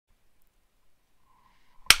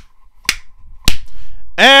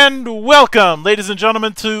And welcome, ladies and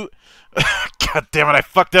gentlemen, to... God damn it, I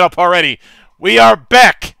fucked it up already. We are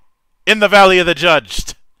back in the Valley of the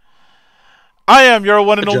Judged. I am your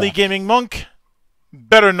one and only gaming monk,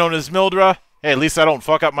 better known as Mildra. Hey, at least I don't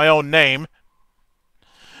fuck up my own name.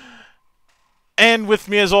 And with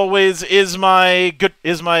me, as always, is my good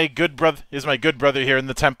brother here in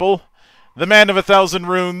the temple, the man of 1,000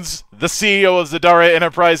 runes, the CEO of Zadara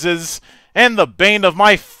Enterprises, and the bane of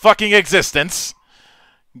my fucking existence.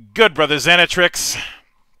 Good brother Zangetsu.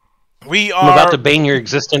 We are... I'm about to bane your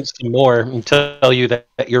existence some more and tell you that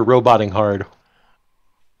you're roboting hard.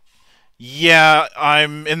 Yeah,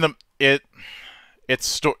 I'm in the...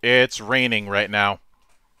 It's raining right now.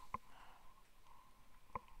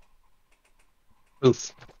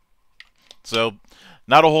 Oof. So,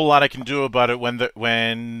 not a whole lot I can do about it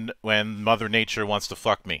when Mother Nature wants to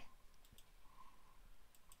fuck me.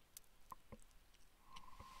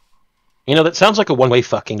 You know, that sounds like a one-way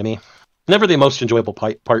fucking to me. Never the most enjoyable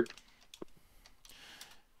part.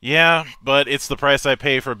 Yeah, but it's the price I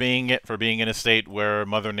pay for being in a state where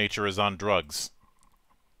Mother Nature is on drugs.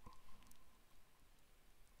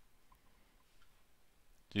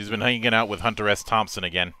 She's been hanging out with Hunter S. Thompson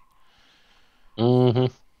again. Mm-hmm.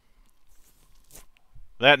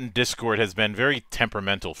 That and Discord has been very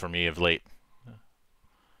temperamental for me of late.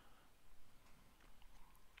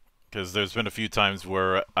 Because there's been a few times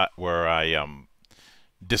where I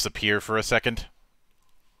disappear for a second.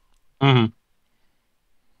 Mm-hmm.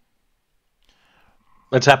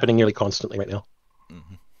 That's happening nearly constantly right now.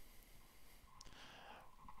 Mm-hmm.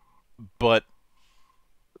 But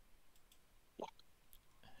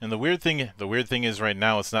and the weird thing is right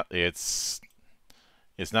now it's not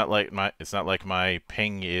like my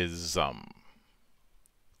ping is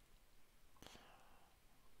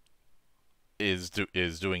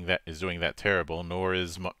doing that terrible, nor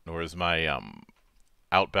is my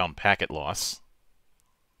outbound packet loss.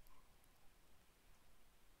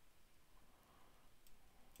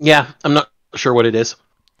 Yeah, I'm not sure what it is.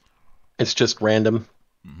 It's just random.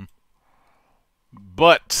 Mm-hmm.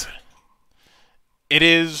 But it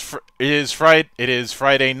is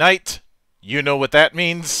Friday night. You know what that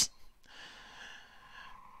means.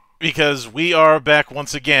 Because we are back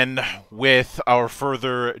once again with our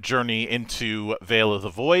further journey into Veil of the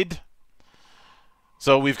Void.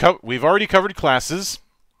 So we've already covered classes,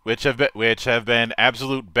 which have been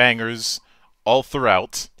absolute bangers all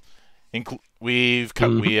throughout. We've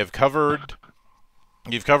covered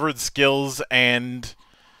skills and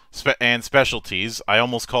specialties. I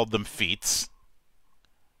almost called them feats,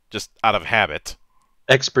 just out of habit.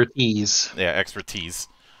 Expertise. Yeah, expertise.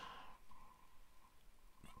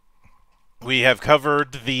 We have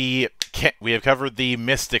covered the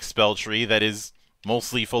mystic spell tree that is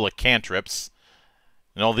mostly full of cantrips,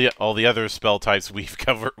 and all the other spell types we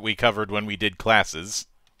covered when we did classes.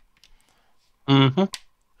 Mm-hmm.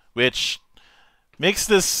 Which makes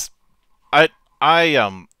this I'm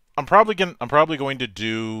probably going to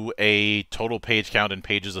do a total page count and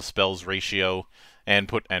pages of spells ratio and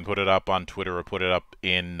put it up on Twitter or put it up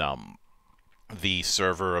in the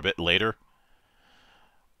server a bit later.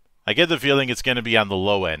 I get the feeling it's going to be on the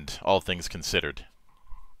low end, all things considered.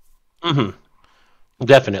 Mm-hmm.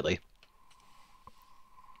 Definitely.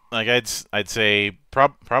 Like I'd say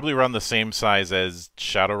probably around the same size as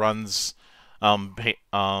Shadowrun's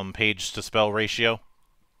page to spell ratio.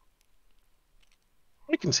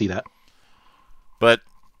 I can see that. But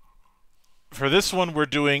for this one, we're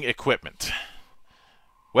doing equipment,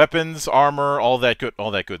 weapons, armor, all that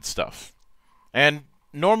good stuff. And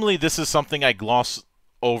normally, this is something I gloss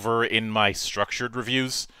over in my structured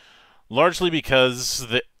reviews, largely because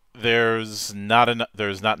there's not a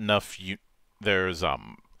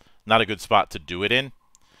good spot to do it in,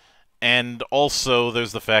 and also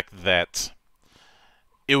there's the fact that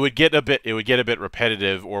it would get a bit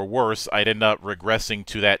repetitive, or worse, I'd end up regressing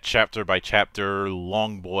to that chapter by chapter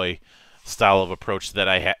long boy style of approach that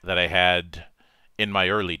I had in my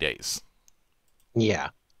early days. Yeah.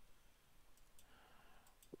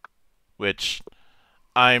 Which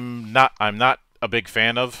I'm not a big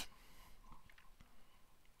fan of.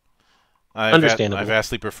 Understandable. I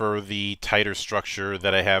vastly prefer the tighter structure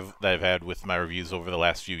that I've had with my reviews over the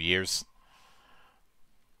last few years.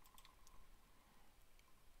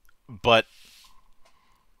 But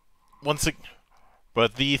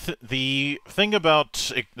the thing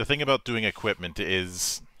about doing equipment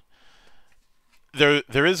is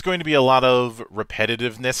there is going to be a lot of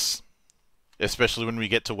repetitiveness, especially when we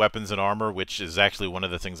get to weapons and armor, which is actually one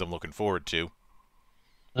of the things I'm looking forward to.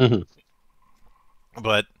 Mm-hmm.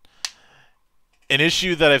 But an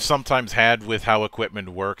issue that I've sometimes had with how equipment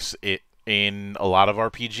works in a lot of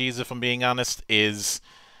RPGs, if I'm being honest, is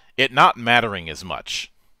it not mattering as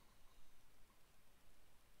much.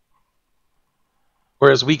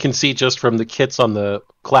 Whereas we can see just from the kits on the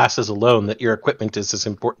classes alone that your equipment is as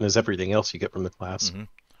important as everything else you get from the class. Mm-hmm.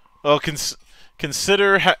 Well,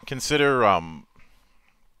 consider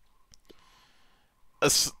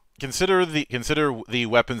the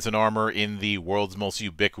weapons and armor in the world's most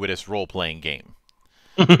ubiquitous role-playing game.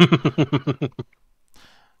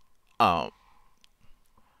 How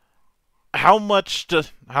much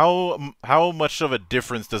of a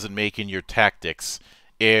difference does it make in your tactics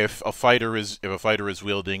if a fighter is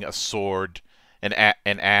wielding a sword, an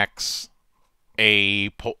axe,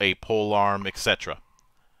 a polearm, etc.?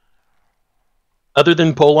 Other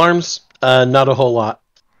than polearms, not a whole lot.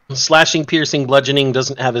 Slashing, piercing, bludgeoning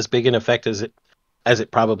doesn't have as big an effect as it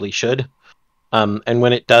probably should. And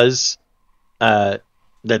when it does,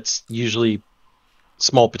 that's usually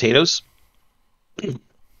small potatoes.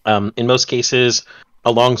 In most cases,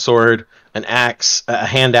 a longsword, an axe, a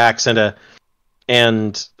hand axe,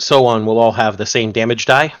 and so on will all have the same damage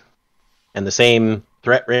die, and the same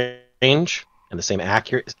threat range, and the same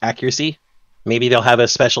accuracy. Maybe they'll have a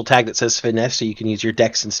special tag that says finesse, so you can use your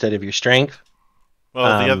dex instead of your strength.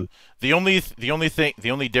 Well, the only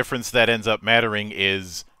difference that ends up mattering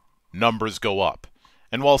is numbers go up.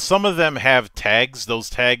 And while some of them have tags, those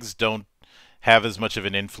tags don't have as much of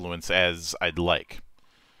an influence as I'd like.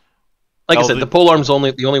 Like I said, the polearm's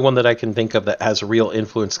the only one that I can think of that has a real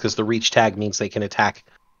influence, because the reach tag means they can attack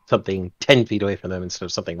something 10 feet away from them instead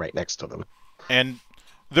of something right next to them. And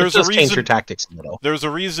there's a reason. Change your tactics a little. There's a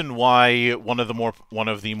reason why one of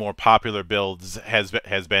the more popular builds has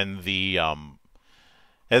been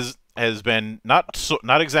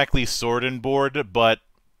not exactly sword and board, but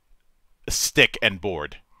stick and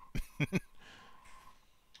board.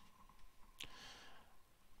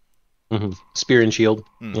 Spear and shield.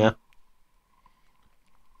 Yeah.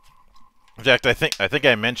 In fact, I think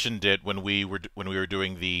I mentioned it when we were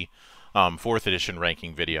doing the 4th edition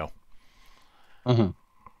ranking video.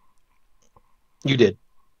 You did.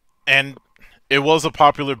 And it was a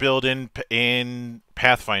popular build in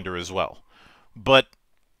Pathfinder as well. But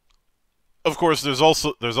of course, there's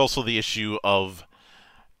also the issue of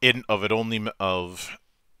it only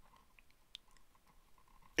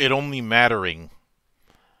mattering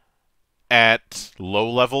at low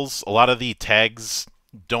levels. A lot of the tags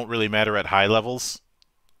don't really matter at high levels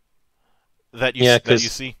that you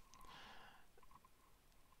see.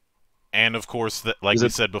 And of course, like we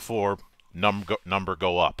said before, number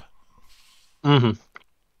go up.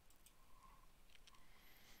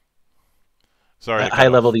 Sorry. High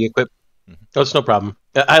level the equipment. Oh, it's no problem.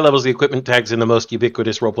 High levels the equipment tags in the most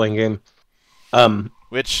ubiquitous role playing game.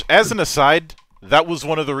 Which, as an aside, that was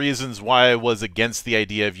one of the reasons why I was against the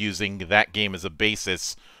idea of using that game as a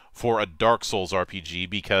basis for a Dark Souls RPG,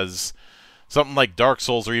 because something like Dark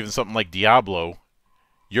Souls or even something like Diablo,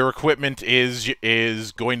 your equipment is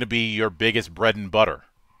going to be your biggest bread and butter.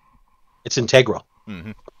 It's integral.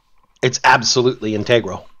 It's absolutely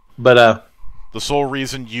integral. But the sole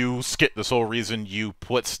reason you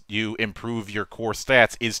improve your core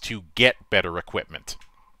stats is to get better equipment.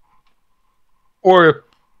 Or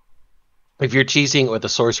if you're cheesing with a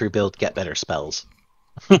sorcery build, get better spells.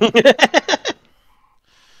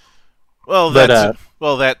 Well,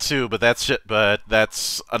 that too, but that's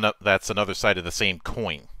another side of the same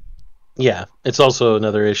coin. Yeah, it's also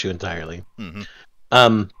another issue entirely.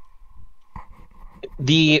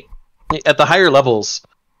 At the higher levels,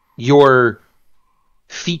 your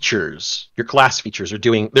class features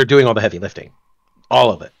they're doing all the heavy lifting,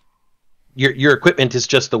 all of it. Your equipment is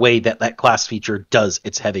just the way that class feature does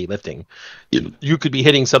its heavy lifting. You could be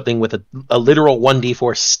hitting something with a literal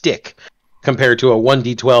 1d4 stick compared to a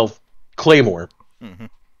 1d12 claymore, and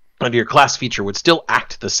your class feature would still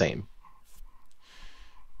act the same.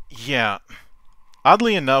 Yeah,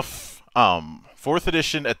 oddly enough, 4th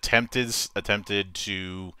edition attempted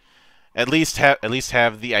to at least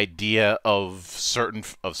have the idea of certain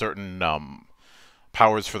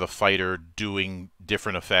powers for the fighter doing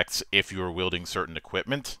different effects if you were wielding certain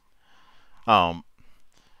equipment. They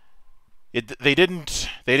didn't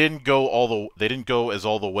go all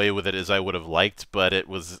the way with it as I would have liked, but it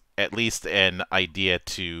was at least an idea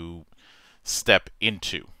to step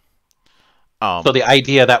into. So the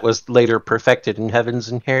idea that was later perfected in Heavens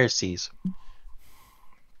and Heresies.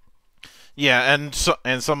 Yeah, and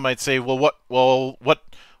some might say, well,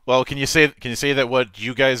 can you say that what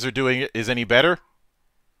you guys are doing is any better?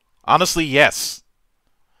 Honestly, yes.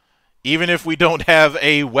 Even if we don't have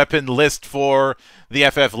a weapon list for the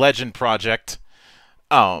FF Legend project,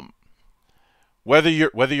 whether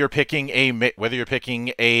you're picking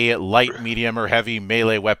a light, medium, or heavy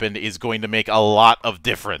melee weapon is going to make a lot of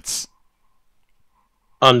difference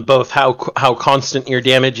on both how constant your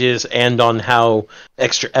damage is and on how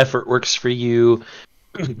extra effort works for you,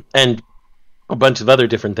 and a bunch of other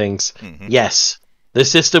different things. Mm-hmm. Yes, the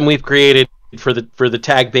system we've created for the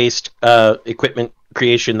tag based equipment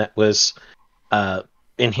creation that was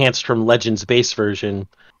enhanced from Legends base version.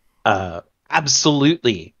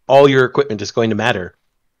 Absolutely, all your equipment is going to matter.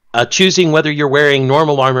 Choosing whether you're wearing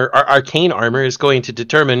normal armor or arcane armor is going to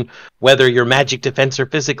determine whether your magic defense or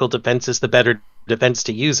physical defense is the better defense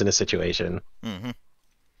to use in a situation. Mm-hmm.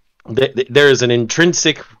 There is an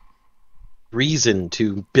intrinsic reason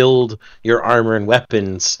to build your armor and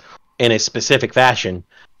weapons in a specific fashion,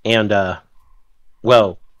 and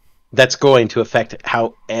well, that's going to affect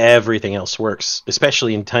how everything else works,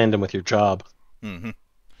 especially in tandem with your job. Mm-hmm.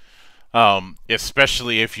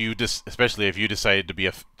 Especially if you decided to be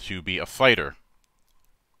a fighter.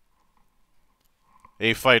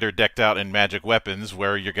 A fighter decked out in magic weapons,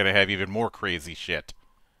 where you're going to have even more crazy shit.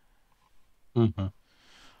 Mm-hmm.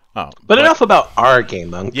 But enough about our game,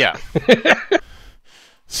 Monk. Yeah.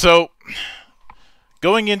 So,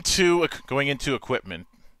 going into equipment,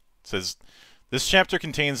 it says this chapter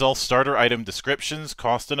contains all starter item descriptions,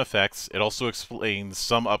 cost, and effects. It also explains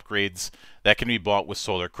some upgrades that can be bought with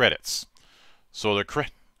solar credits.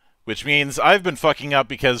 Which means I've been fucking up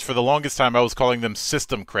because for the longest time I was calling them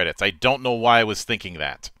system credits. I don't know why I was thinking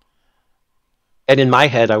that. And in my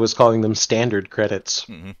head, I was calling them standard credits.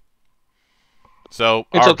 Mm-hmm. So,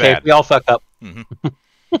 it's okay. bad. We all fuck up. Mm-hmm.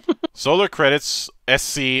 Solar credits,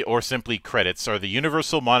 SC, or simply credits, are the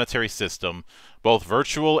universal monetary system, both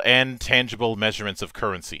virtual and tangible measurements of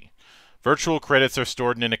currency. Virtual credits are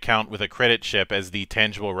stored in an account with a credit chip as the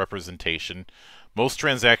tangible representation. Most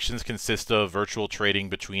transactions consist of virtual trading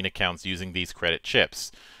between accounts using these credit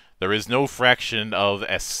chips. There is no fraction of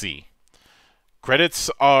SC.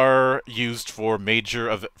 Credits are used for major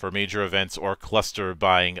events or cluster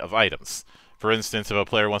buying of items. For instance, if a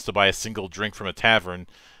player wants to buy a single drink from a tavern,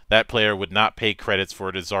 that player would not pay credits for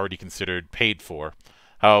it is already considered paid for.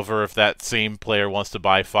 However, if that same player wants to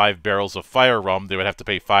buy 5 barrels of fire rum, they would have to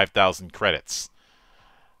pay 5,000 credits.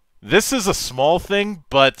 This is a small thing,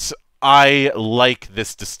 but I like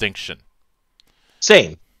this distinction.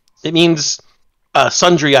 Same. It means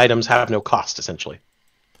sundry items have no cost, essentially.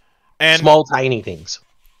 And small, tiny things.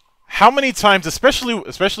 How many times, especially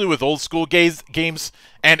with old school games,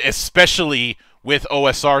 and especially with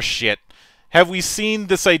OSR shit, have we seen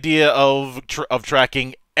this idea of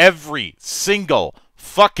tracking every single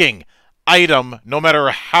fucking item, no matter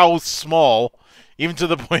how small, even to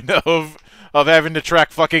the point of having to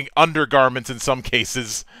track fucking undergarments in some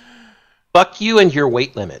cases? Fuck you and your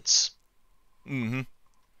weight limits. Mm-hmm.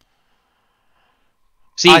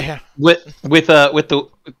 See, with the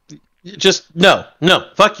just no,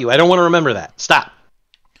 fuck you. I don't want to remember that. Stop.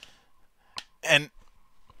 And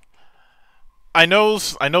I know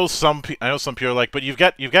some people are like, but you've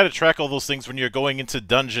got to track all those things when you're going into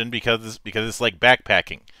dungeon because it's like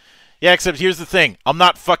backpacking. Yeah, except here's the thing: I'm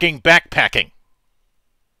not fucking backpacking.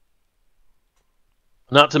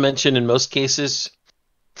 Not to mention, in most cases,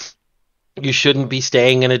 you shouldn't be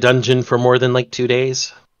staying in a dungeon for more than like 2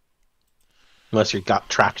 days, unless you got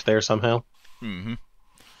trapped there somehow. Mm-hmm.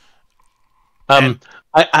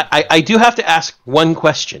 I do have to ask one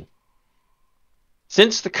question.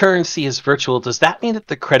 Since the currency is virtual, does that mean that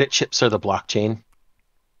the credit chips are the blockchain?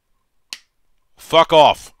 Fuck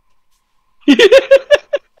off.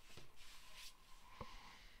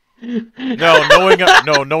 Knowing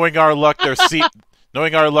our luck,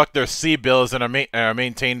 their C bills and are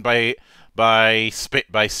maintained by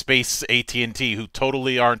Space AT&T, who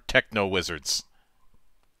totally aren't techno wizards.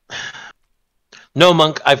 No,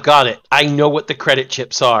 Monk, I've got it. I know what the credit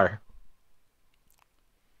chips are.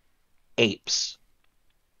 Apes.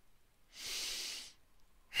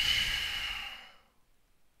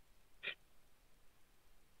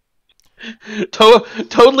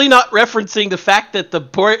 Totally not referencing the fact that the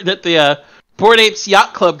Bored Apes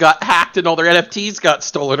Yacht Club got hacked and all their NFTs got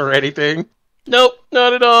stolen or anything. Nope,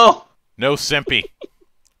 not at all. No simpy.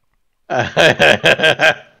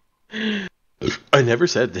 I never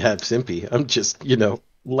said to have simpy. I'm just,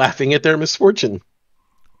 laughing at their misfortune.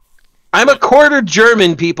 I'm a quarter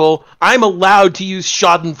German, people. I'm allowed to use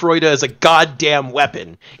Schadenfreude as a goddamn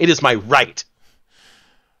weapon. It is my right.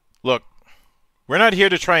 Look, we're not here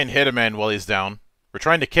to try and hit a man while he's down. We're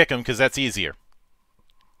trying to kick him because that's easier.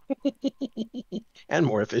 And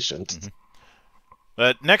more efficient. Mm-hmm.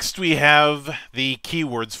 But next we have the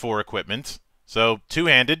keywords for equipment. So,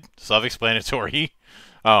 two-handed, self-explanatory.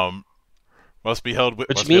 Must be held with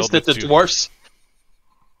Which means that the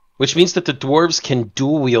dwarves can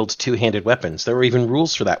dual wield two-handed weapons. There were even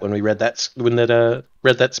rules for that when we read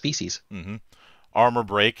that species. Mm-hmm. Armor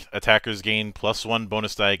break. Attackers gain +1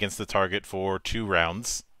 bonus die against the target for 2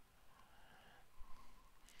 rounds.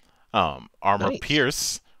 Armor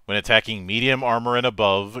pierce. When attacking medium armor and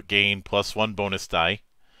above, gain +1 bonus die.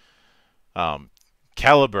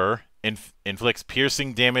 Caliber inflicts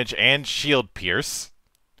piercing damage and shield pierce.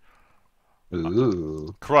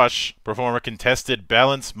 Ooh. Crush. Perform a contested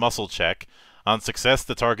balance muscle check. On success,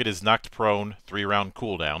 the target is knocked prone. 3-round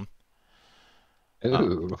cooldown.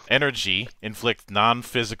 Energy. Inflict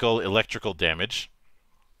non-physical electrical damage.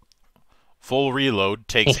 Full reload.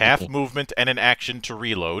 Takes half movement and an action to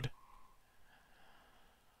reload.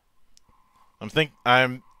 When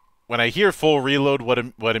I hear full reload,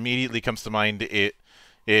 what immediately comes to mind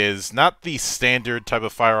is not the standard type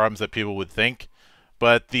of firearms that people would think,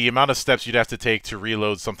 but the amount of steps you'd have to take to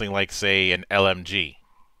reload something like, say, an LMG.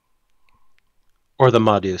 Or the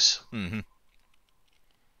Modus. Mm-hmm.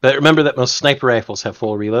 But remember that most sniper rifles have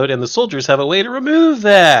full reload, and the soldiers have a way to remove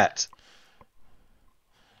that!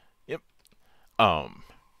 Yep.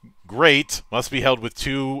 Great must be held with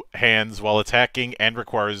 2 hands while attacking and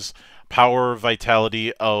requires power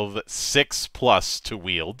vitality of 6+ to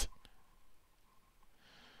wield.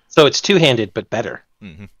 So it's two-handed, but better.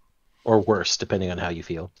 Mm-hmm. Or worse, depending on how you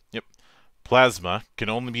feel. Yep. Plasma can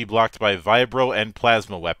only be blocked by vibro and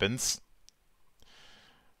plasma weapons.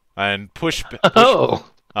 And pushback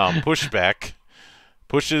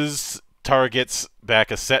pushes targets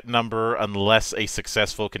back a set number unless a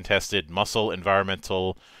successful contested muscle,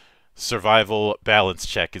 environmental, survival balance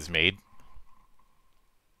check is made.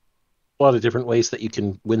 A lot of different ways that you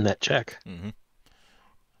can win that check. Mm-hmm.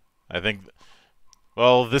 I think,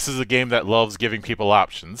 well, this is a game that loves giving people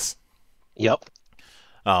options. Yep.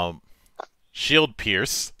 Shield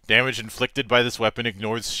pierce. Damage inflicted by this weapon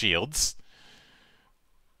ignores shields.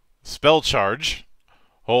 Spell charge.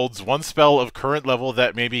 Holds 1 spell of current level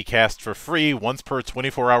that may be cast for free once per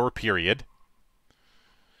 24-hour period.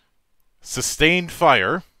 Sustained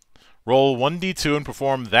fire. Roll 1d2 and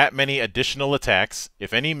perform that many additional attacks.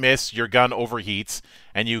 If any miss, your gun overheats,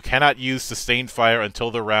 and you cannot use sustained fire until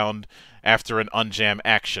the round after an unjam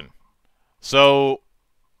action. So,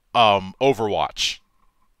 Overwatch.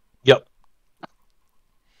 Yep.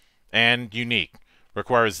 And unique.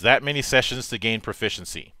 Requires that many sessions to gain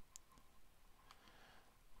proficiency.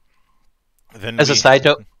 Then As a side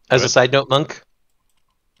note, Monk,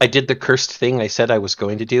 I did the cursed thing I said I was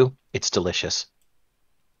going to do. It's delicious.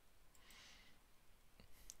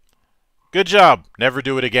 Good job. Never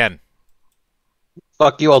do it again.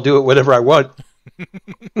 Fuck you, I'll do it whenever I want.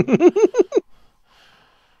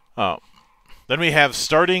 Then we have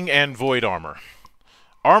starting and void armor.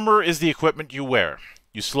 Armor is the equipment you wear.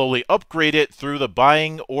 You slowly upgrade it through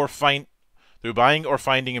buying or finding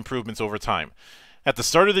improvements over time. At the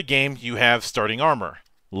start of the game, you have starting armor.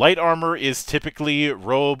 Light armor is typically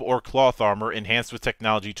robe or cloth armor enhanced with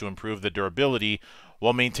technology to improve the durability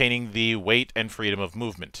while maintaining the weight and freedom of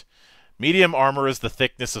movement. Medium armor is the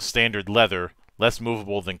thickness of standard leather, less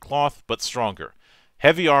movable than cloth, but stronger.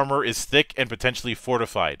 Heavy armor is thick and potentially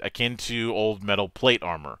fortified, akin to old metal plate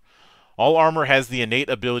armor. All armor has the innate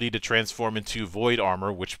ability to transform into void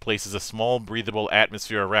armor, which places a small breathable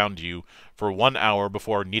atmosphere around you for 1 hour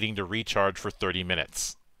before needing to recharge for 30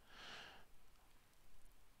 minutes.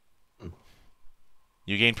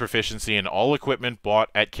 You gain proficiency in all equipment bought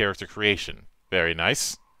at character creation. Very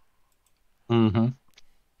nice. Mm-hmm.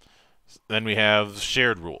 Then we have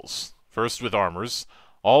shared rules. First with armors.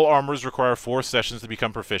 All armors require 4 sessions to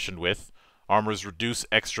become proficient with. Armors reduce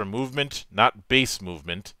extra movement, not base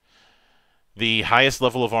movement. The highest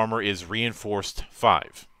level of armor is Reinforced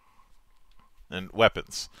 5. And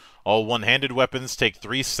weapons. All one-handed weapons take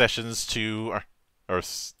 3 sessions to earn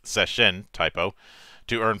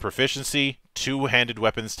proficiency. Two-handed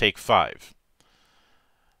weapons take 5.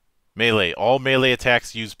 Melee. All melee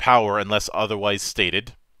attacks use power unless otherwise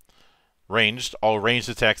stated. Ranged. All ranged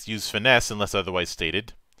attacks use finesse unless otherwise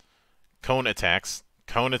stated. Cone attacks.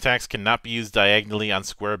 Cone attacks cannot be used diagonally on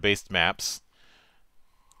square-based maps.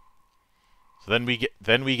 So then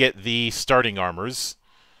we get the starting armors.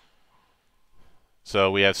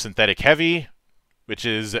 So we have synthetic heavy, which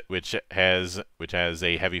has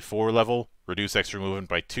a heavy 4 level, reduce extra movement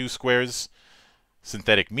by 2 squares.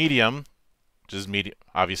 Synthetic medium, which is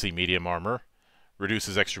obviously medium armor,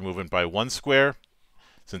 reduces extra movement by 1 square.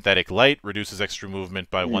 Synthetic light reduces extra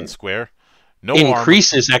movement by 1 square.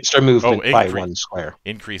 Increases extra movement by 1 square.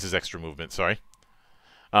 Increases extra movement. Sorry.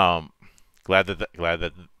 Glad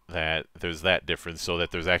that there's that difference, so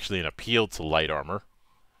that there's actually an appeal to light armor.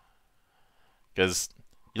 Because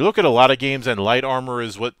you look at a lot of games, and light armor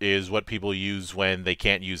is what people use when they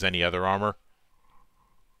can't use any other armor.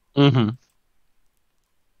 Mm-hmm.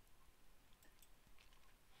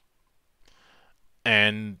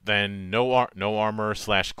 And then no armor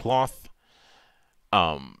 / cloth.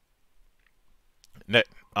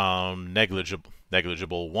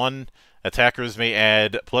 Negligible 1. Attackers may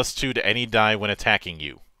add +2 to any die when attacking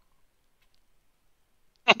you.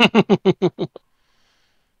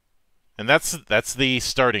 And that's the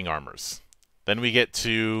starting armors. Then we get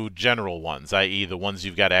to general ones, i.e. the ones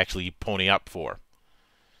you've got to actually pony up for.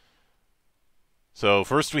 So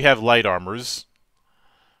first we have light armors.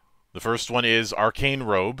 The first one is Arcane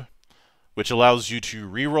Robe, which allows you to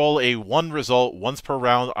reroll a 1 result once per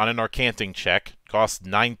round on an Arcanting check. Costs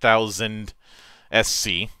 9,000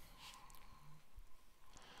 SC.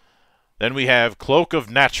 Then we have Cloak of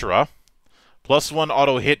Natura. +1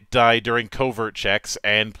 auto hit die during covert checks,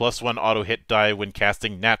 and +1 auto hit die when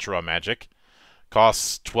casting Natura magic.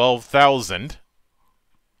 Costs 12,000.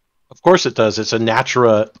 Of course it does. It's a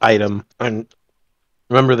Natura item, and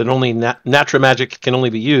remember that only Natura magic can only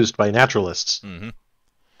be used by naturalists. Mm-hmm.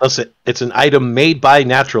 Plus, it's an item made by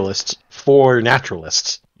naturalists for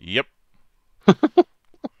naturalists. Yep.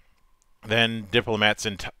 Then Diplomat's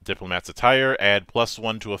Attire. Add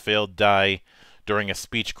 +1 to a failed die during a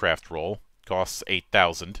speechcraft roll. Costs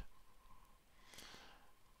 8,000.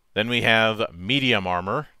 Then we have Medium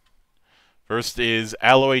Armor. First is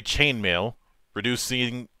Alloy Chainmail. Reduce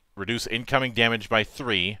incoming damage by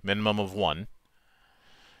 3, minimum of 1.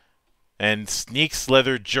 And Sneaks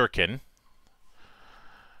Leather Jerkin.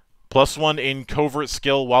 +1 in covert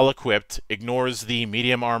skill while equipped. Ignores the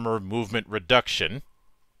medium armor movement reduction,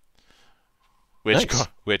 which Nice.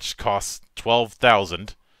 which costs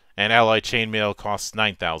 12,000, and Alloy Chainmail costs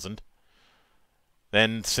 9,000.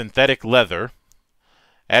 Then Synthetic Leather.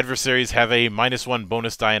 Adversaries have a -1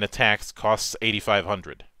 bonus die in attacks. Costs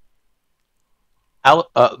 8,500.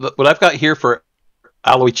 What I've got here for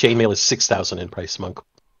Alloy Chainmail is 6,000 in price, Monk.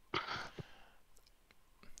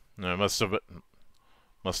 No, it must have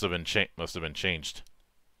been changed.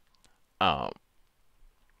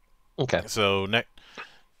 Okay. So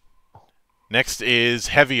next is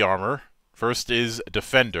Heavy Armor. First is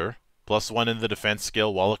Defender. +1 in the defense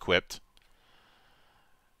skill while equipped.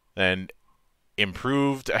 Then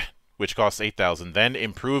Improved, which costs 8,000. Then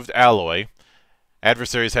Improved Alloy.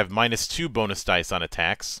 Adversaries have -2 bonus dice on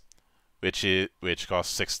attacks, which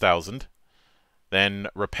costs 6,000. Then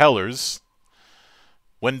Repellers.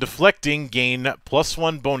 When deflecting, gain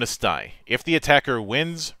 +1 bonus die. If the attacker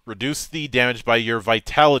wins, reduce the damage by your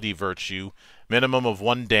Vitality virtue, minimum of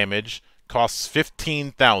 1 damage. Costs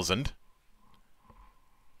 15,000.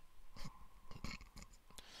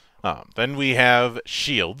 Then we have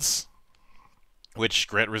Shields, which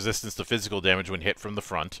grant resistance to physical damage when hit from the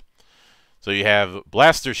front. So you have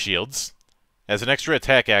Blaster Shields. As an extra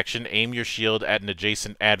attack action, aim your shield at an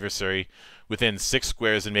adjacent adversary within 6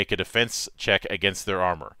 squares and make a defense check against their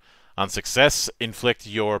armor. On success, inflict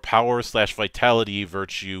your power/vitality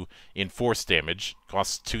virtue in force damage.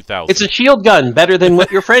 Costs 2,000. It's a shield gun, better than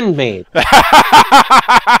what your friend made.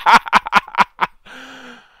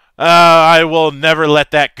 I will never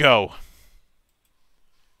let that go.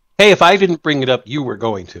 Hey, if I didn't bring it up, you were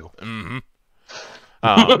going to. Mm-hmm.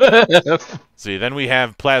 See, then we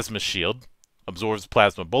have Plasma Shield. Absorbs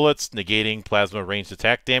plasma bullets, negating plasma ranged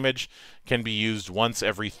attack damage. Can be used once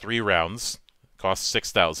every 3 rounds. Costs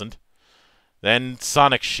 6,000. Then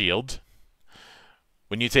Sonic Shield.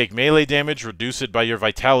 When you take melee damage, reduce it by your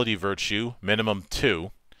Vitality virtue, minimum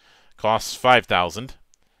 2. Costs 5,000.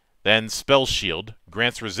 Then Spell Shield.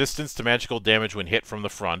 Grants resistance to magical damage when hit from the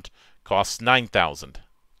front. Costs 9,000.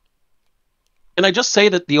 Can I just say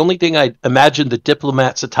that the only thing I imagined the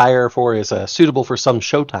Diplomat's attire for is suitable for some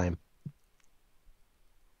showtime?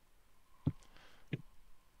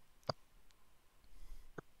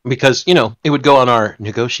 Because, it would go on our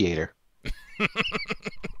negotiator.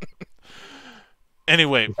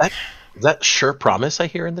 Anyway. Is that sure promise I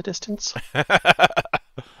hear in the distance?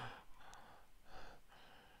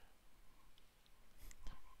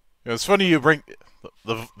 It's funny you bring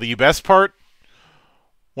the best part.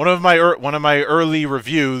 One of my early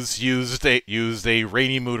reviews used a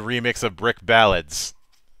Rainy Mood remix of Brick Ballads.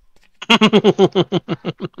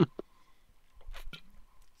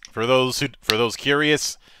 For those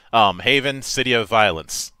curious, Haven, City of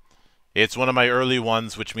Violence. It's one of my early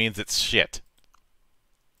ones, which means it's shit.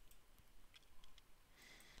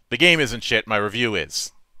 The game isn't shit, my review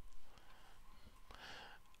is.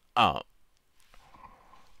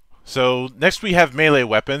 So next we have melee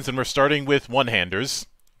weapons, and we're starting with one-handers.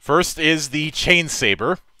 First is the Chain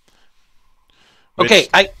Saber. Okay,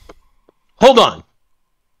 hold on.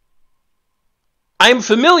 I'm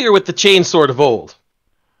familiar with the chainsword of old.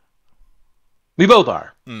 We both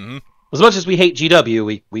are. Mm-hmm. As much as we hate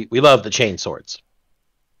GW, we love the chain swords.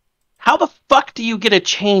 How the fuck do you get a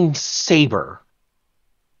chain saber?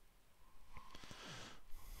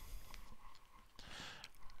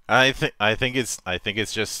 I think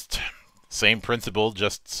it's just same principle,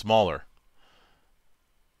 just smaller.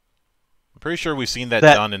 I'm pretty sure we've seen that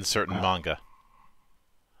done in certain manga.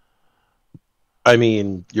 I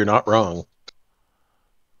mean, you're not wrong.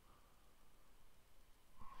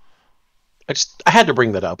 I had to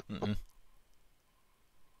bring that up. Mm-mm.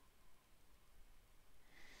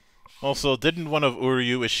 Also, didn't one of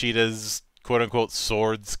Uryu Ishida's quote-unquote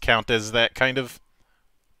swords count as that kind of?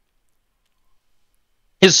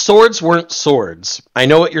 His swords weren't swords. I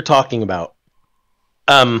know what you're talking about.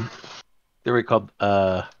 They were called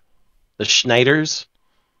the Schneiders.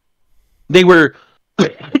 They were.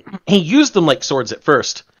 He used them like swords at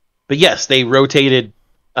first, but yes, they rotated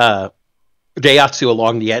Daihatsu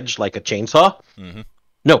along the edge like a chainsaw. Mm-hmm.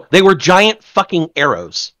 No, they were giant fucking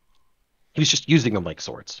arrows. He was just using them like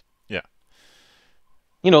swords. Yeah.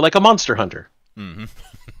 You know, like a monster hunter.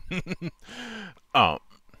 Mm-hmm. Oh.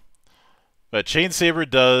 But Chain Saber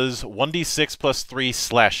does 1d6 plus 3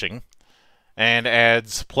 slashing, and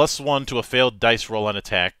adds +1 to a failed dice roll on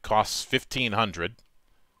attack, costs 1,500.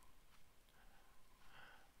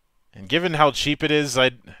 And given how cheap it is,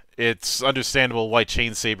 it's understandable why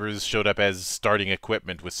Chain Sabers showed up as starting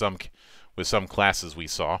equipment with some classes we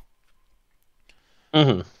saw.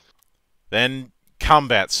 Mm-hmm. Then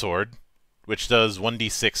Combat Sword, which does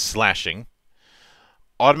 1d6 slashing.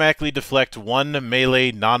 Automatically deflect 1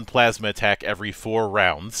 melee non-plasma attack every 4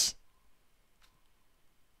 rounds.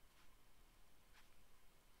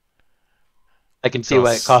 I can see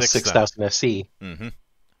why it costs 6,000 SC. Mm-hmm.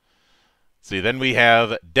 See, then we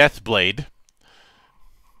have Deathblade.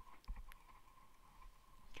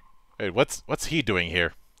 Wait, what's he doing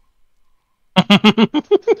here?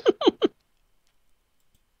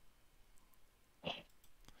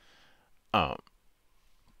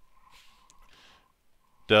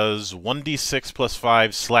 Does 1d6 plus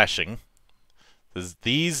 5 slashing.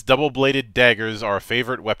 These double-bladed daggers are a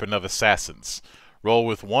favorite weapon of assassins. Roll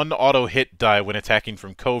with 1 auto-hit die when attacking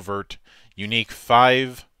from covert. Unique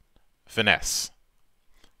 5 finesse.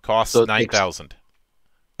 Costs 9,000.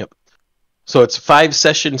 Yep. So it's 5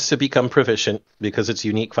 sessions to become proficient because it's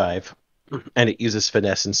unique 5, and it uses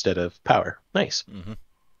finesse instead of power. Nice.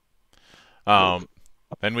 Mm-hmm.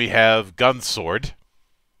 Then we have Gunsword.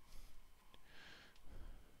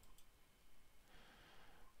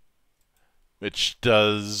 Which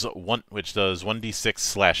does 1d6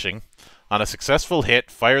 slashing. On a successful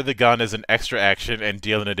hit, fire the gun as an extra action and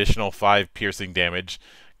deal an additional 5 piercing damage.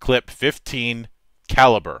 Clip 15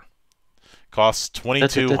 caliber. Costs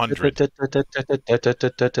 2,200.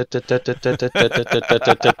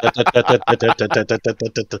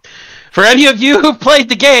 For any of you who played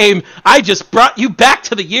the game, I just brought you back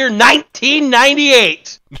to the year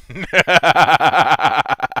 1998.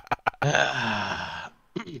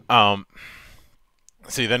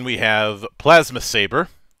 See, then we have Plasma Saber.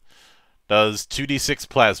 Does 2d6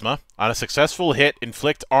 plasma. On a successful hit,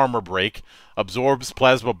 inflict armor break. Absorbs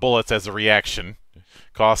plasma bullets as a reaction.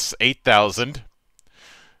 Costs 8,000.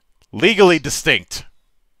 Legally distinct.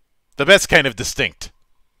 The best kind of distinct.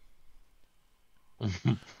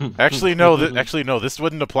 Actually, no. This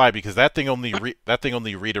wouldn't apply because that thing only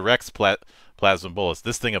redirects plasma bullets.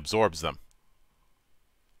 This thing absorbs them.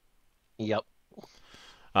 Yep.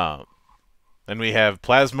 Then we have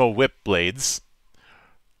Plasma Whip Blades.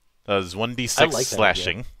 Does 1d6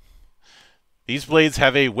 slashing. These blades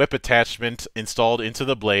have a whip attachment installed into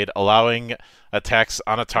the blade, allowing attacks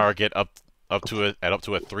on a target up to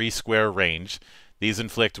a 3 square range. These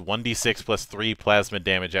inflict 1d6 plus 3 plasma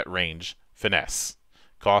damage at range. Finesse.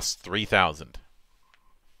 Costs 3,000.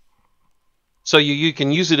 So you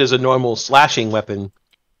can use it as a normal slashing weapon,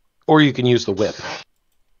 or you can use the whip.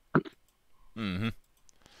 Mm-hmm.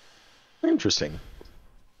 Interesting.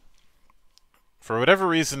 For whatever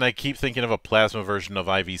reason, I keep thinking of a plasma version of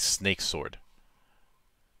Ivy's snake sword.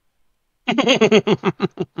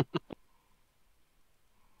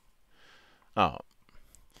 Oh.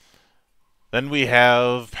 Then we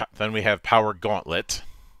have Power Gauntlet.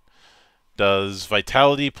 Does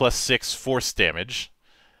Vitality plus 6 force damage.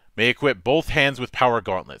 May equip both hands with Power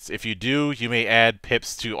Gauntlets. If you do, you may add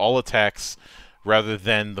pips to all attacks rather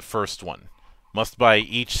than the first one. Must buy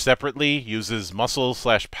each separately. Uses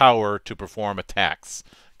muscle/power to perform attacks.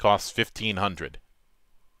 Costs 1,500.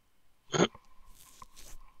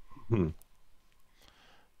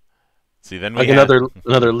 See, then we like have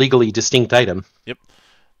another legally distinct item. Yep.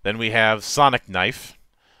 Then we have Sonic Knife.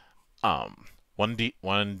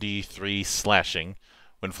 1d3 slashing.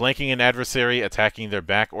 When flanking an adversary attacking their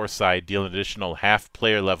back or side, deal an additional half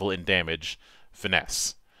player level in damage.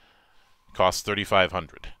 Finesse. Costs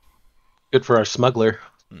 3,500. Good for our smuggler.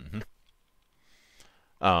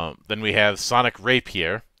 Then we have Sonic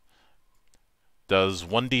Rapier. Does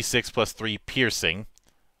 1d6 plus 3 piercing.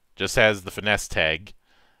 Just has the finesse tag.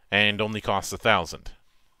 And only costs 1,000.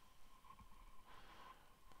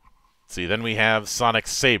 See, then we have Sonic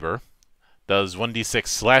Saber. Does 1d6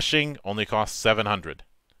 slashing. Only costs 700.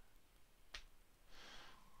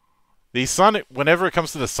 The Sonic, whenever it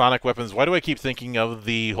comes to the Sonic weapons, why do I keep thinking of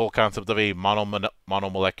the whole concept of a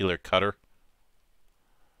monomolecular cutter?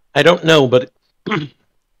 I don't know, but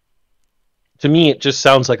to me, it just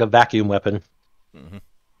sounds like a vacuum weapon.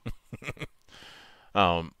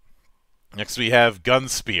 Next we have Gun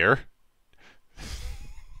Spear.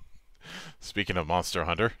 Speaking of Monster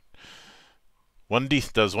Hunter.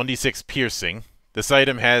 Does 1d6 piercing. This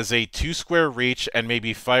item has a 2 square reach and may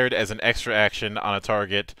be fired as an extra action on a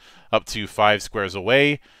target up to 5 squares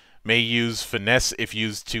away. May use finesse if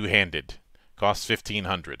used two-handed. Costs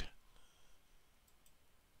 1,500.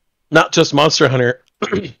 Not just Monster Hunter,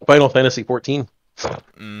 Final Fantasy 14.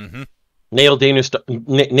 Nail Deus.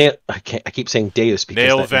 I keep saying Deus because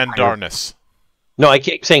Nail Van Darnus. No, I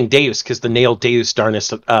keep saying Deus because the Nail Deus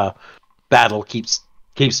Darnus battle keeps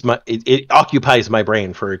it occupies my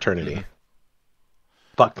brain for eternity.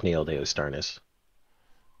 Fuck Nail Deus Darnus.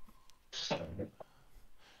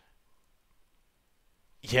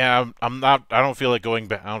 Yeah, I'm not. I don't feel like going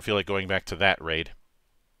back. I don't feel like going back to that raid.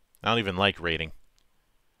 I don't even like raiding.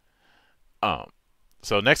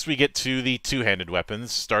 So next we get to the two-handed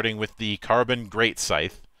weapons, starting with the Carbon Great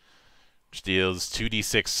Scythe, which deals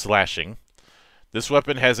 2d6 slashing. This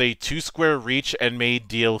weapon has a 2 square reach and may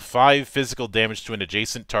deal 5 physical damage to an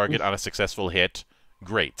adjacent target on a successful hit.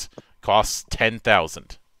 Great. Costs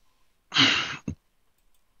 10,000.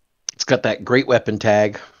 It's got that great weapon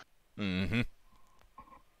tag. Then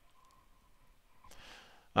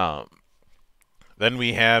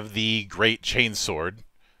we have the Great Chainsword,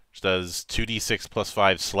 which does 2d6 plus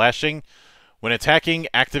 5 slashing. When attacking,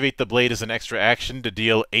 activate the blade as an extra action to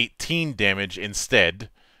deal 18 damage instead.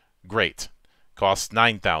 Great. Costs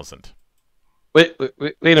 9,000. Wait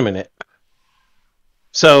a minute.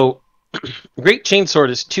 So, Great Chainsword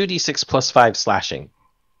is 2d6 plus 5 slashing.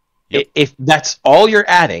 Yep. If that's all you're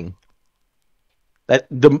adding, that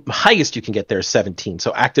the highest you can get there is 17.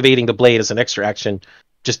 So activating the blade as an extra action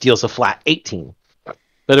just deals a flat 18.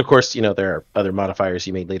 But of course, there are other modifiers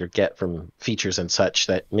you may later get from features and such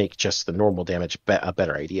that make just the normal damage a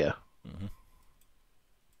better idea.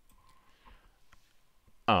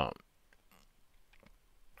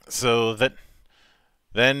 So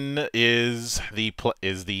then is the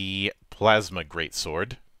Plasma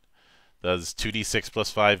Greatsword. Does 2d6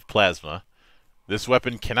 plus 5 plasma. This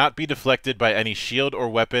weapon cannot be deflected by any shield or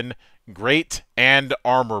weapon. Great and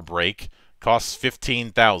armor break. Costs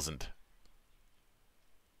 15,000.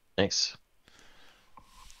 Nice.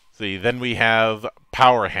 See, then we have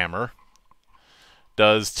Power Hammer.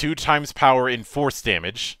 Does 2 times power in force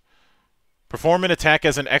damage. Perform an attack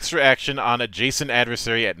as an extra action on adjacent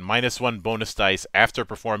adversary at -1 bonus dice after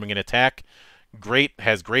performing an attack. Great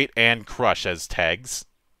has Great and Crush as tags.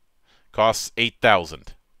 Costs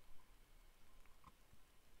 8,000.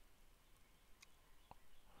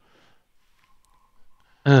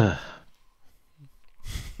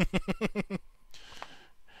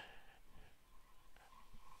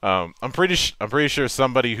 I'm pretty sure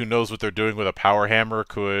somebody who knows what they're doing with a power hammer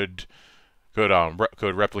could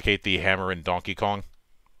replicate the hammer in Donkey Kong.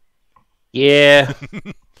 Yeah.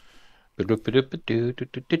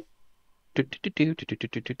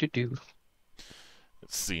 Let's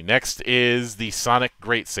see. Next is the Sonic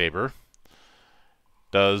Great Saber.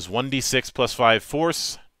 Does 1d6 plus 5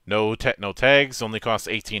 force. No tags. Only costs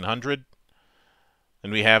 1,800.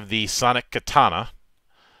 Then we have the Sonic Katana.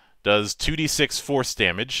 Does 2d6 force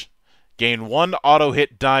damage. Gain 1 auto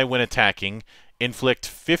hit die when attacking. Inflict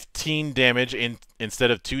 15 damage instead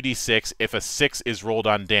of 2d6 if a 6 is rolled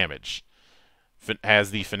on damage. Has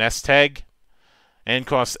the finesse tag. And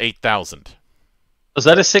costs 8,000. Was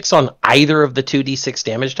that a 6 on either of the 2d6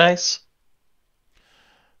 damage dice?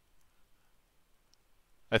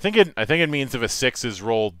 I think it means if a 6 is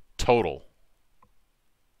rolled total.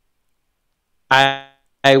 I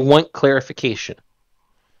want clarification.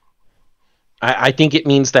 I think it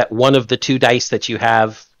means that one of the two dice that you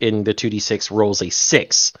have in the 2d6 rolls a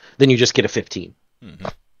 6, then you just get a 15.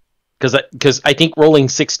 Because I think rolling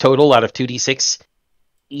 6 total out of 2d6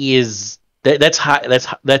 is that's high.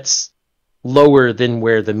 That's lower than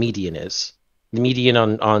where the median is. The median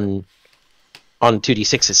on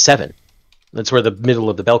 2d6 is 7. That's where the middle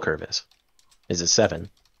of the bell curve is a 7.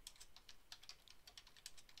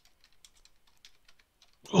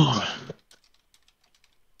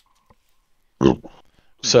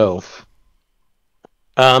 So,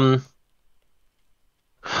 yeah,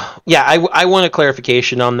 I want a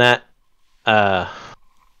clarification on that.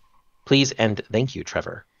 Please and thank you,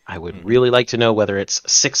 Trevor. I would really like to know whether it's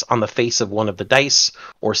 6 on the face of one of the dice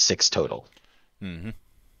or 6 total.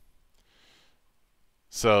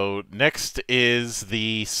 So next is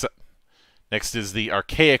the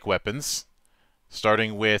archaic weapons,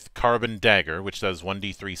 starting with Carbon Dagger, which does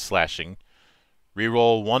 1d3 slashing.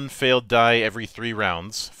 Reroll 1 failed die every 3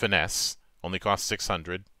 rounds. Finesse. Only costs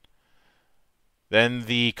 600. Then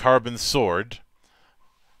the Carbon Sword,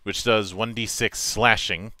 which does 1d6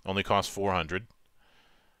 slashing. Only costs 400.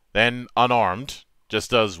 Then Unarmed,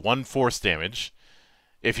 just does 1 force damage.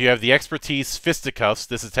 If you have the expertise Fisticuffs,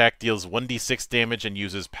 this attack deals 1d6 damage and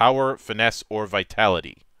uses Power, Finesse, or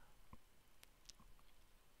Vitality.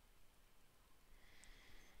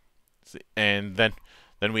 And then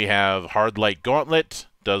we have Hard Light Gauntlet,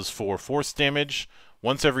 does 4 force damage.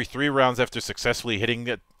 Once every 3 rounds after successfully hitting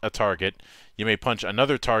a target, you may punch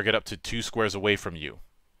another target up to 2 squares away from you.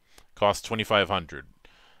 Costs 2,500.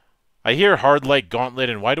 I hear Hard Light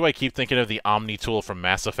Gauntlet, and why do I keep thinking of the Omni tool from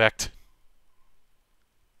Mass Effect?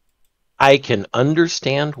 I can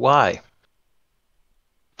understand why.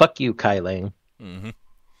 Fuck you, Kai Lang.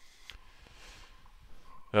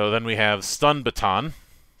 So then we have Stun Baton.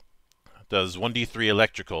 Does 1d3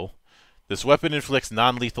 electrical. This weapon inflicts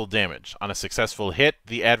non-lethal damage. On a successful hit,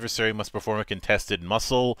 the adversary must perform a contested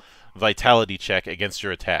muscle vitality check against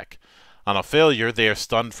your attack. On a failure, they are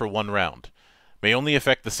stunned for 1 round. May only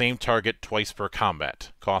affect the same target twice per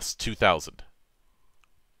combat. Costs 2,000.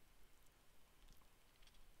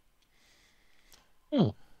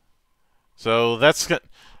 So that's.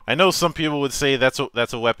 I know some people would say that's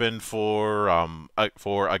a weapon for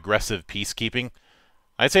aggressive peacekeeping.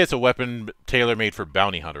 I'd say it's a weapon tailor-made for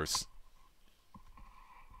bounty hunters.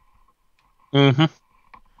 Because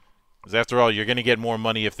after all, you're going to get more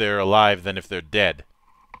money if they're alive than if they're dead.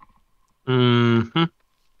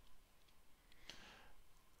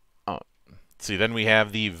 See, then we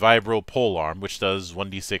have the Vibro Polearm, which does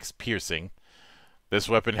 1d6 piercing. This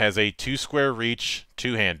weapon has a 2-square reach,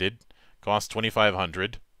 2-handed, costs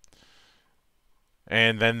 2,500.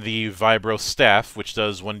 And then the Vibro Staff, which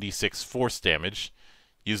does 1d6 force damage.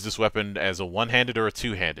 Use this weapon as a 1-handed or a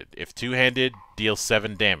 2-handed. If 2-handed, deal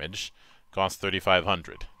 7 damage. Costs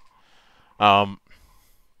 3,500. The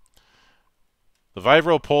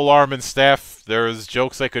Vibro Polearm and Staff, there's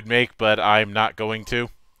jokes I could make, but I'm not going to.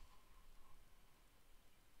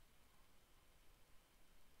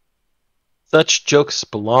 Such jokes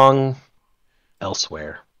belong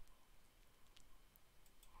elsewhere.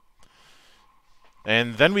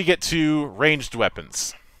 And then we get to ranged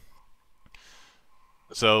weapons.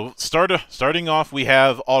 So starting off, we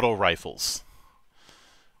have auto rifles.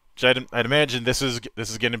 Which I'd imagine this is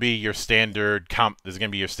going to be your standard quote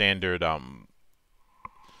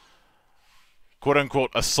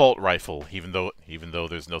unquote assault rifle, even though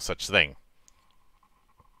there's no such thing.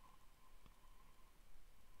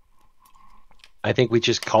 I think we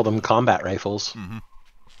just call them combat rifles.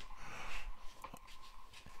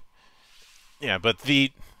 Yeah, but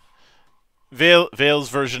the Vale's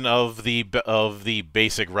version of the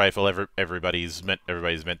basic rifle everybody's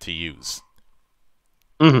meant to use.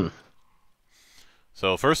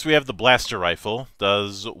 So first we have the blaster rifle.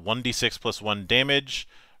 Does 1d6 plus 1 damage.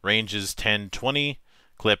 Range is 10-20.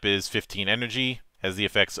 Clip is 15 energy. Has the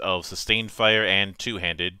effects of sustained fire and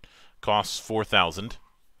 2-handed. Costs 4,000.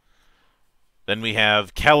 Then we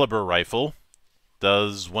have caliber rifle.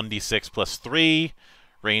 Does 1d6 plus 3.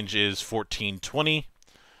 Range is 14-20.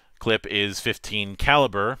 Clip is 15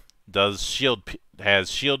 caliber. Has shield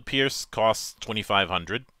pierce. Costs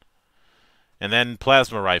 2,500. And then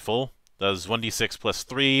plasma rifle. Does 1d6 plus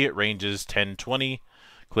 3. Range is 10-20.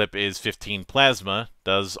 Clip is 15 plasma.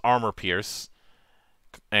 Does armor pierce.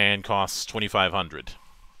 And costs 2,500.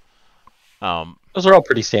 Those are all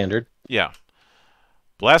pretty standard. Yeah.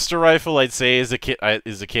 Blaster rifle, I'd say, is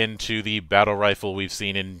akin to the battle rifle we've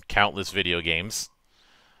seen in countless video games.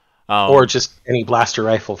 Or just any blaster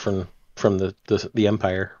rifle from the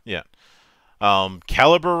Empire. Yeah.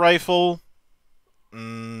 Caliber rifle.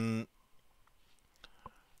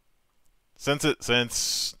 since it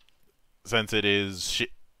is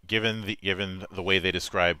given the way they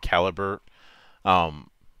describe caliber, um,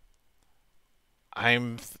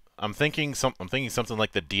 I'm thinking something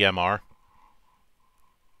like the DMR.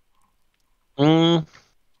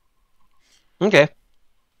 Okay.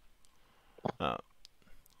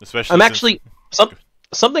 Especially I'm actually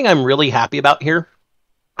something I'm really happy about here.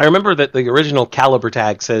 I remember that the original caliber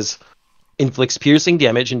tag says inflicts piercing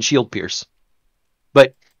damage and shield pierce,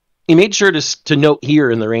 but he made sure to note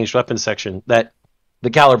here in the ranged weapons section that the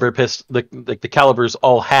the calibers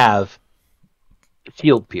all have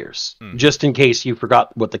shield pierce, just in case you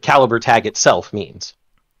forgot what the caliber tag itself means.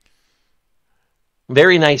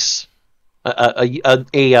 Very nice, a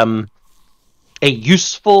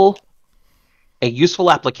useful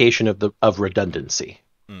application of redundancy.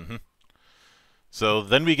 Mm-hmm. So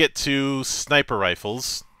then we get to sniper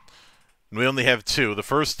rifles. We only have two. The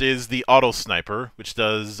first is the auto sniper, which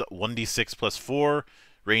does 1d6 plus 4,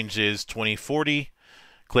 range is 20-40,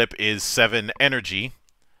 clip is 7 energy.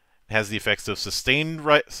 It has the effects of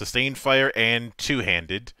sustained fire and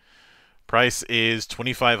two-handed. Price is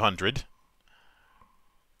 2,500.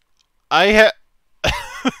 I have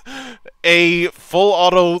a full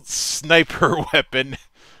auto sniper weapon.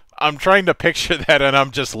 I'm trying to picture that and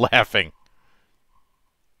I'm just laughing.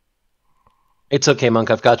 It's okay, Monk.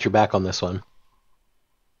 I've got your back on this one.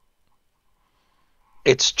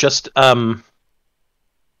 It's just a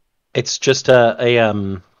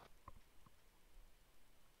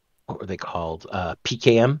what were they called?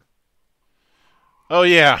 PKM. Oh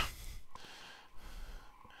yeah.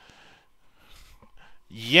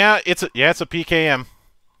 It's a PKM.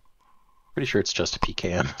 Pretty sure it's just a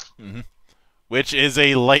PKM. Mm-hmm. Which is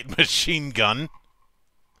a light machine gun.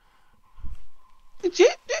 It's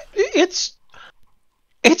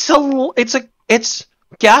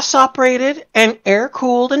gas operated and air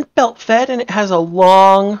cooled and belt fed, and it has a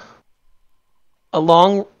long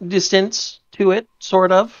distance to it,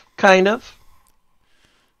 sort of, kind of.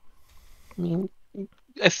 I mean,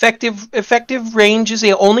 effective range is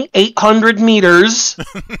only 800 meters,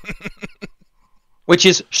 which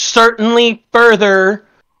is certainly further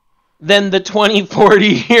than the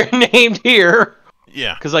 2040 here named here.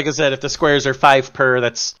 Yeah. Because, like I said, if the squares are 5 per,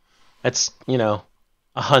 that's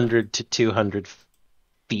 100 to 200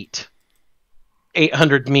 feet.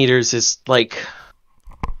 800 meters is like,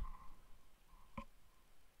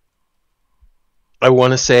 I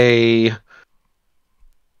want to say,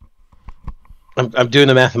 I'm doing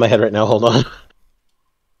the math in my head right now. Hold on.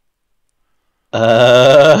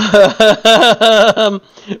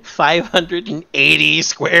 580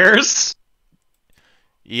 squares.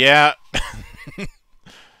 Yeah.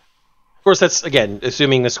 Of course, that's, again,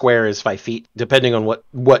 assuming the square is 5 feet. Depending on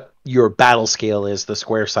what your battle scale is, the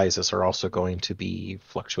square sizes are also going to be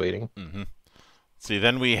fluctuating. Mm-hmm. See,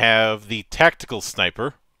 then we have the tactical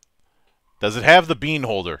sniper. Does it have the bean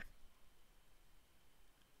holder?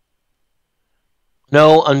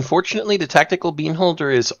 No, unfortunately, the tactical bean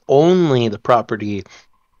holder is only the property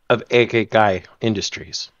of AK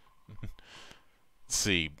Industries. Let's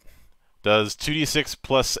see. Does 2d6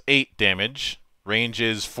 plus 8 damage. Range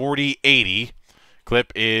is 40-80.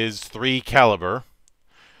 Clip is 3 caliber.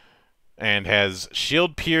 And has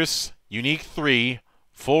shield pierce, unique 3,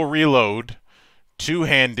 full reload,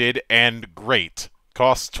 two-handed, and great.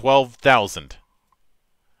 Costs 12,000.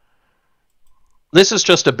 This is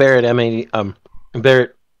just a Barrett M80,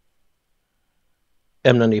 Barrett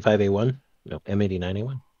M95A1. No,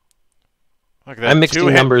 M89A1. I'm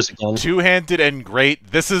mixing numbers again. Two-handed and great.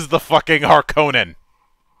 This is the fucking Harkonnen.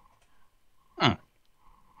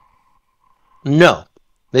 No.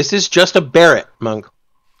 This is just a Barrett, Monk.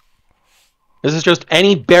 This is just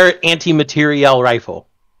any Barrett anti-materiel rifle.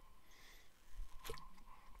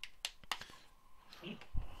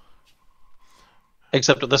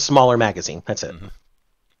 Except with a smaller magazine. That's it. Mm-hmm.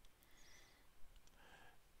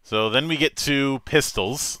 So then we get to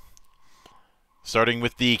pistols. Starting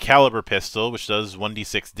with the caliber pistol, which does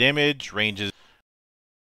 1d6 damage, ranges,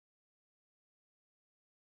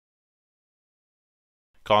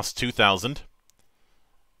 costs 2,000.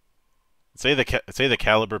 Say the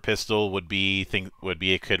caliber pistol would be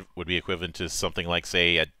equivalent to something like,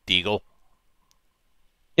 say, a Deagle.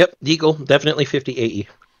 Yep, Deagle, definitely 50 AE.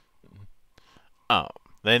 Oh,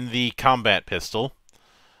 then the combat pistol,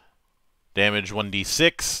 damage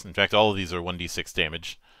 1d6. In fact, all of these are 1d6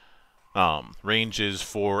 damage. Range is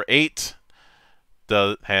 4-8.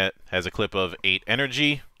 Has a clip of 8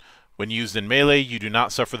 energy. When used in melee, you do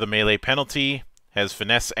not suffer the melee penalty. Has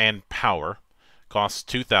finesse and power. Costs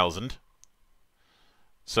 2,000.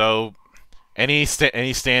 So, any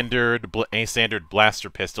standard blaster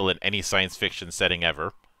pistol in any science fiction setting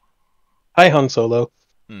ever. Hi, Han Solo.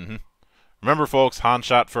 Remember, folks, Han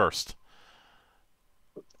shot first.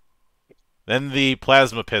 Then the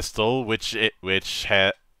plasma pistol, which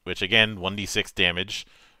again 1d6 damage,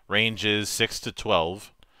 range is 6 to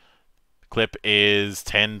 12. Clip is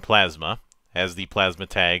 10 plasma. Has the plasma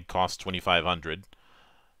tag, costs 2,500.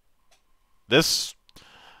 This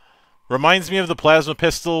reminds me of the plasma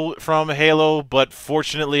pistol from Halo, but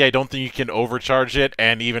fortunately I don't think you can overcharge it,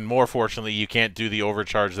 and even more fortunately you can't do the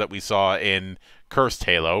overcharge that we saw in Cursed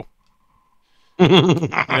Halo. You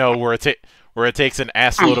know, where it takes an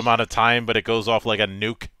assload amount of time, but it goes off like a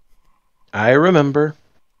nuke. I remember.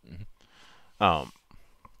 So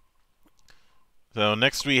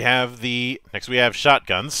next we have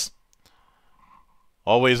shotguns.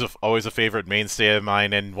 Always a favorite mainstay of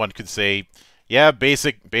mine, and one could say, yeah,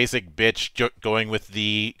 basic bitch going with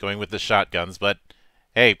the shotguns, but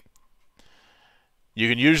hey, you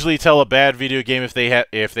can usually tell a bad video game if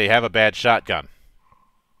they have a bad shotgun.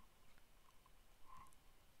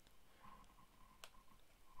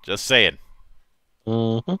 Just saying.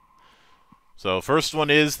 So first one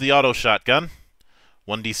is the auto shotgun.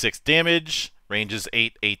 1d6 damage, range is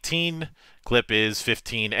 8-18, clip is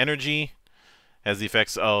 15 energy, has the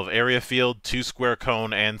effects of area field, 2 square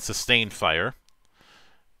cone, and sustained fire.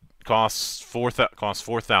 Costs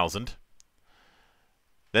 4,000.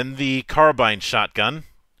 Then the carbine shotgun.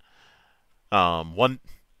 One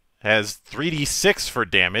has 3d6 for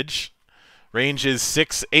damage. Range is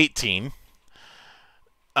 6-18.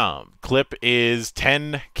 Clip is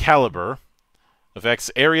 10 caliber.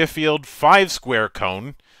 Effects area field, 5 square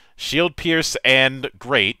cone, shield pierce, and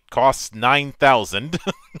great. Costs 9,000.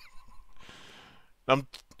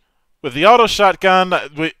 With the auto shotgun,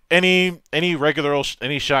 any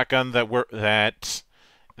shotgun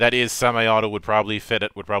that is semi-auto would probably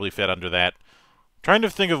fit under that. Trying to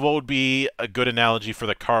think of what would be a good analogy for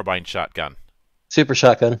the carbine shotgun. Super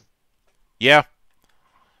shotgun. Yeah.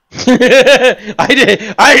 I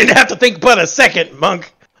didn't have to think but a second,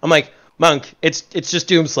 Monk. I'm like, Monk, it's just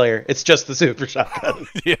Doomslayer. It's just the super shotgun.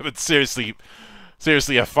 Yeah, but seriously,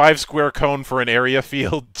 a 5 square cone for an area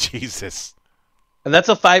field? Jesus. And that's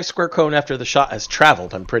a 5 square cone after the shot has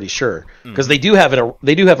traveled, I'm pretty sure. Because they do have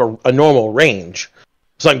a normal range.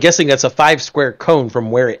 So I'm guessing that's a 5 square cone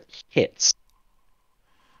from where it hits.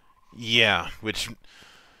 Yeah, which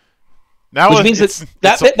means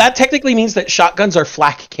that technically means that shotguns are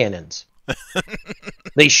flak cannons.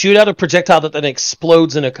 They shoot out a projectile that then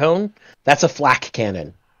explodes in a cone. That's a flak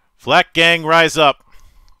cannon. Flak gang, rise up.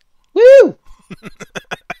 Woo!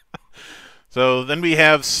 So then we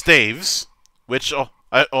have staves, which, of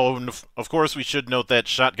course we should note that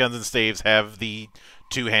shotguns and staves have the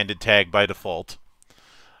two-handed tag by default.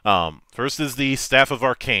 First is the Staff of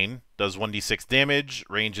Arcane. Does 1d6 damage.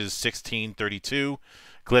 Range is 16-32.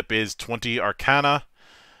 Clip is 20 Arcana.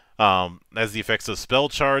 Has the effects of Spell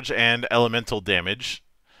Charge and Elemental Damage.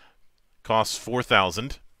 Costs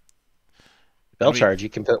 4,000. Spell Charge, you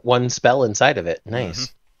can put one spell inside of it.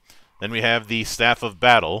 Nice. Then we have the Staff of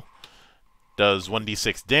Battle. Does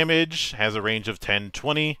 1d6 damage. Has a range of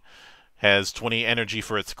 10-20. Has 20 energy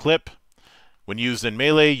for its clip. When used in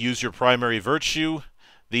melee, use your primary virtue.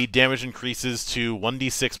 The damage increases to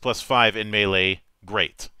 1d6 plus 5 in melee.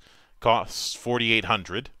 Great. Costs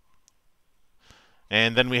 4,800.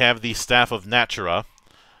 And then we have the Staff of Natura.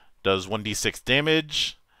 Does 1d6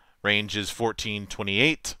 damage. Range is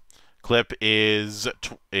 14-28. Clip is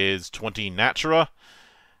 20 Natura.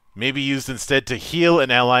 May be used instead to heal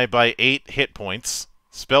an ally by 8 hit points.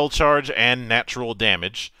 Spell charge and natural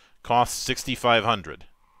damage. Costs 6,500.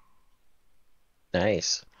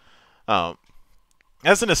 Nice.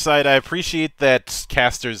 As an aside, I appreciate that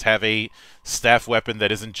casters have a staff weapon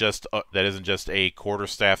that isn't just a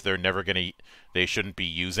quarterstaff they shouldn't be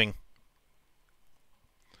using.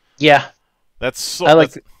 Yeah. That's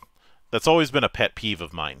always been a pet peeve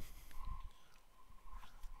of mine.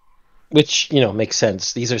 Which, makes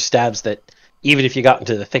sense. These are stabs that, even if you got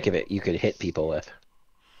into the thick of it, you could hit people with.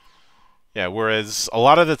 Yeah, whereas a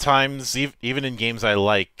lot of the times, even in games I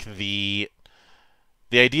like, the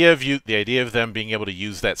idea of them being able to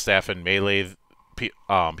use that staff in melee, people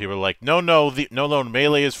are like, no,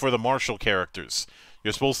 melee is for the martial characters.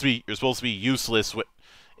 You're supposed to be useless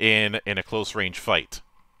in a close range fight.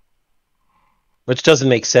 Which doesn't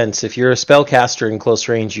make sense. If you're a spellcaster in close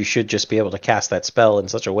range, you should just be able to cast that spell in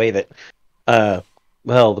such a way that,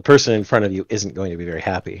 the person in front of you isn't going to be very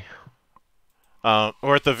happy.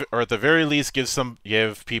 Or at the very least,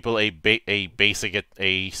 give people a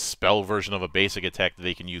spell version of a basic attack that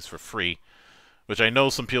they can use for free, which I know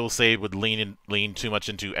some people say would lean too much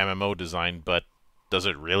into MMO design, but does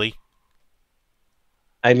it really?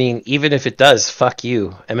 I mean, even if it does, fuck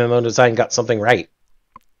you. MMO design got something right.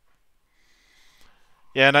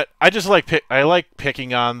 Yeah, and I just like I like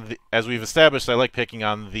picking on as we've established. I like picking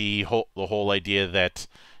on the whole idea that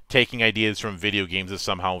taking ideas from video games is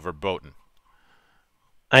somehow verboten.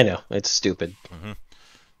 I know, it's stupid.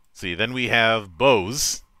 See, then we have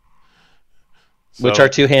bows, Which are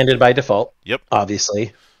two-handed by default. Yep.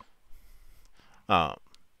 Obviously. So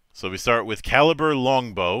we start with caliber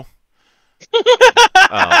longbow.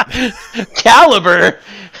 Caliber.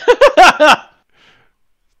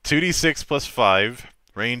 2d6 plus 5,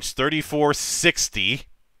 range 3460.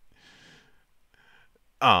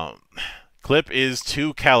 Clip is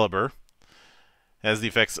 2 caliber. Has the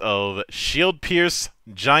effects of shield pierce,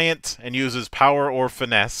 giant, and uses power or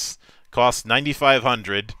finesse. Costs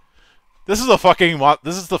 9,500. This is the fucking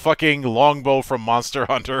longbow from Monster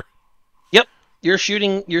Hunter. Yep, you're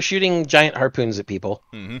shooting giant harpoons at people.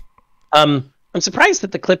 Mm-hmm. I'm surprised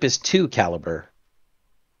that the clip is 2 caliber.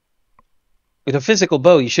 With a physical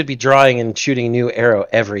bow, you should be drawing and shooting a new arrow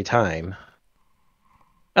every time.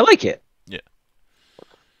 I like it. Yeah.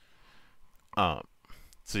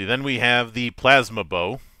 See, then we have the plasma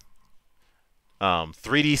bow.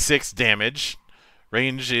 3d6 damage.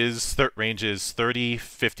 Range is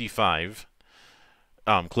 30-55.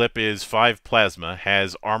 Clip is 5 plasma.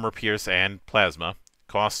 Has armor pierce and plasma.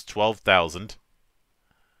 Costs 12,000.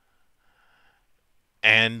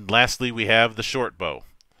 And lastly, we have the short bow.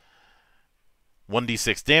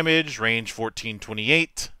 1d6 damage, range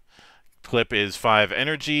 1428. Clip is 5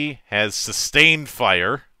 energy, has sustained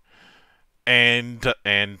fire, and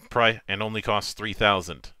only costs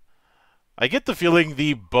 3,000. I get the feeling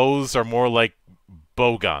the bows are more like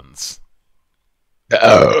bow guns. Like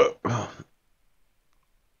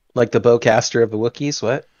the bowcaster of the Wookiees,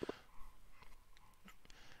 what?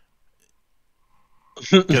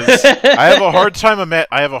 Because I have a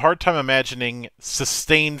hard time imagining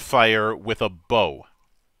sustained fire with a bow.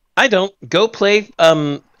 I don't. Go play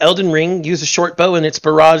Elden Ring. Use a short bow, and it's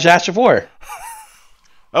Barrage Ash of War.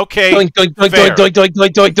 Okay. Doink doink doink fair. doink doink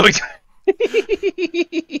doink doink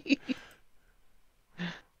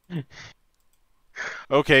doink.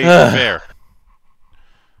 Okay, fair.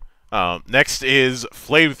 Next is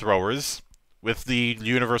flamethrowers. With the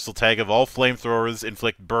universal tag of all flamethrowers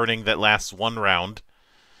inflict burning that lasts 1 round.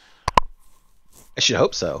 I should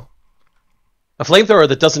hope so. A flamethrower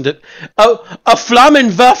that doesn't... a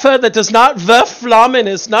Flammenwerfer that does not werf Flammen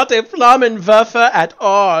is not a Flammenwerfer at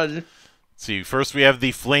all. Let's see, first we have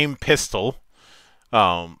the flame pistol.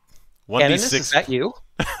 1d6... Canonus, is that you?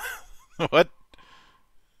 What?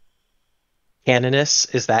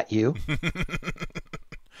 Canonus, is that you?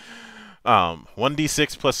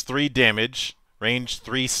 1d6 plus 3 damage, range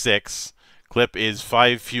 3-6, clip is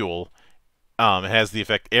 5 fuel. It has the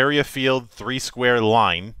effect area field 3 square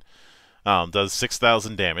line, does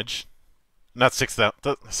 6,000 damage. Not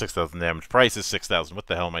 6,000 damage. Price is 6,000. What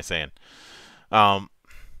the hell am I saying? Then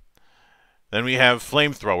we have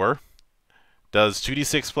flamethrower, does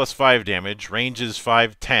 2d6 plus 5 damage, range is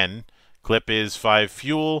 510, clip is 5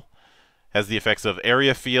 fuel, has the effects of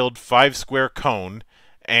area field 5 square cone,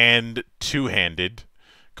 and two-handed,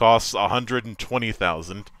 costs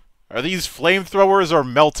 120,000. Are these flamethrowers or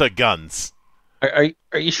melta guns? Are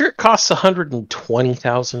you sure it costs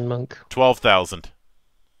 120,000, Monk? 12,000.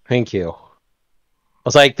 Thank you. I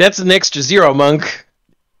was like, that's an extra 0, Monk.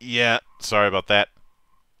 Yeah, sorry about that.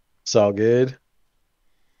 It's all good.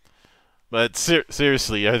 But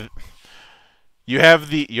seriously, you have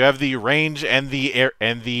the range and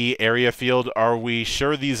the area field. Are we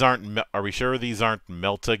sure these aren't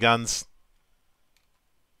melta guns?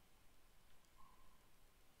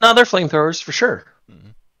 No, they're flamethrowers for sure. Mm-hmm.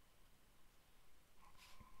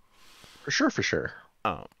 For sure.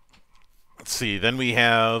 Let's see. Then we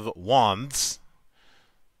have wands.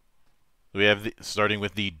 We have starting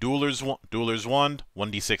with the Dueler's Wand,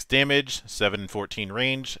 1d6 damage, 7-14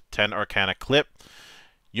 range, 10 Arcana clip.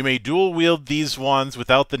 You may dual wield these wands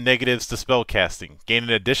without the negatives to spellcasting. Gain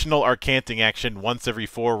an additional Arcanting action once every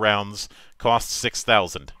 4 rounds. Costs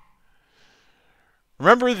 6,000.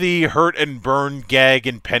 Remember the hurt and burn gag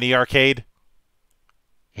in Penny Arcade?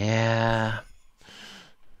 Yeah.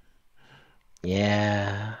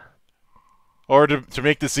 Yeah. Or to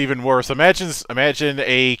make this even worse, imagine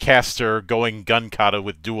a caster going gun kata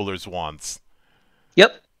with dueler's wands.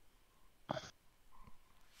 Yep.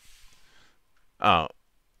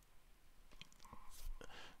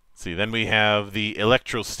 See, then we have the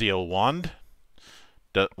Electro Steel Wand.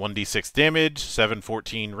 1d6 damage,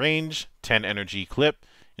 7-14 range, 10 energy clip.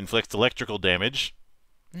 Inflicts electrical damage.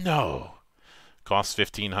 No. Costs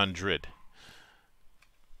 1,500.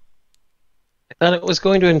 I thought it was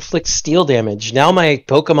going to inflict steel damage. Now my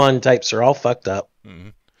Pokemon types are all fucked up.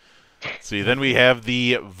 See, then we have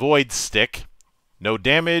the Void Stick. No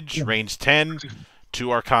damage, range 10,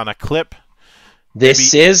 2 Arcana clip.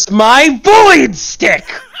 This is my Void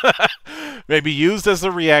Stick! May be used as a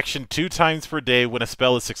reaction 2 times per day when a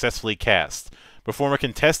spell is successfully cast. Perform a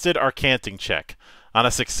contested Arcanting check. On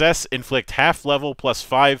a success, inflict half level plus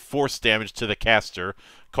 5 force damage to the caster.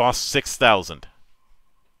 Costs 6,000.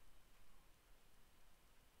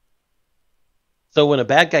 So when a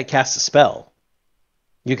bad guy casts a spell,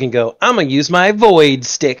 you can go, I'm going to use my Void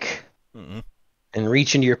Stick. And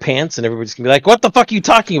reach into your pants, and everybody's going to be like, what the fuck are you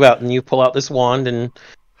talking about? And you pull out this wand and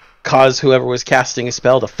cause whoever was casting a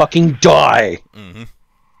spell to fucking die.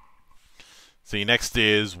 See, next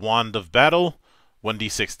is Wand of Battle.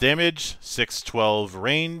 1d6 damage, 612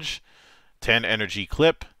 range, 10 energy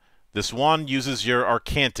clip. This wand uses your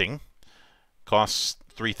Arcanting. Costs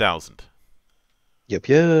 3,000.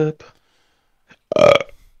 Yep.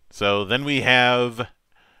 So then we have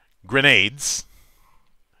Grenades.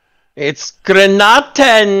 It's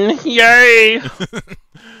Grenaten! Yay!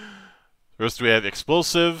 First we have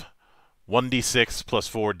Explosive. 1d6 plus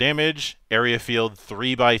 4 damage. Area field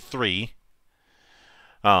 3x3.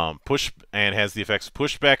 Push and has the effects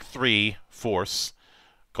pushback 3, force.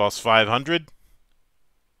 Costs 500.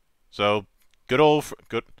 So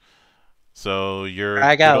good. So your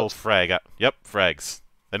frag out. Old frag. Yep, frags.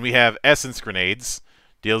 Then we have Essence Grenades.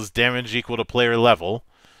 Deals damage equal to player level.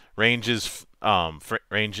 Range is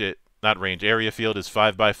area field is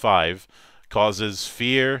 5x5. Causes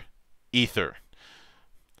fear, ether.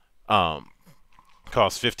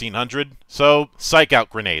 Costs 1,500. So Psych Out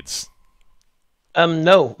Grenades.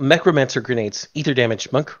 No, Mechromancer Grenades. Ether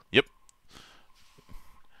damage, monk. Yep.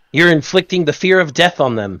 You're inflicting the fear of death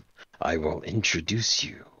on them. I will introduce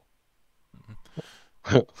you.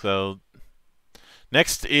 So,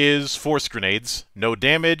 next is Force Grenades. No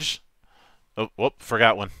damage. Oh, whoop,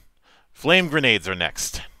 forgot one. Flame Grenades are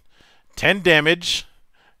next. 10 damage.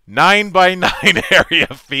 9x9 area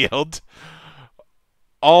field.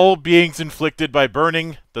 All beings inflicted by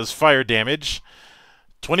burning does fire damage.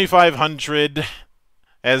 2,500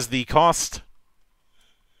 as the cost.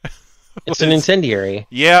 It's an incendiary.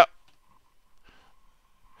 Yeah.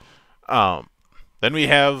 Then we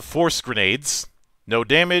have Force Grenades. No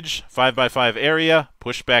damage, 5x5 area,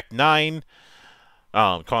 pushback 9,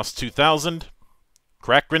 cost 2,000.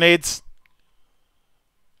 Crack Grenades.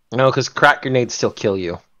 No, because crack grenades still kill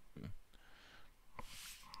you.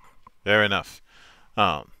 Fair enough.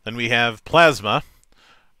 Then we have Plasma.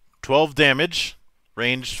 12 damage,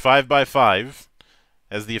 range 5x5.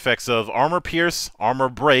 Has the effects of Armor Pierce, Armor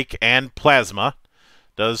Break, and Plasma.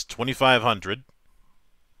 Does 2,500.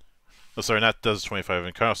 Oh, sorry, not does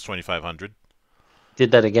 2,500. Costs 2,500.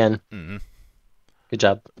 Did that again. Good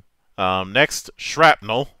job. Next,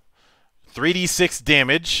 Shrapnel. 3d6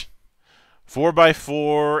 damage.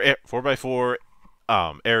 4x4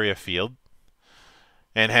 area field.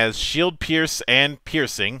 And has Shield Pierce and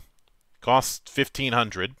Piercing. Costs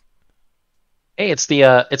 1,500. Hey, it's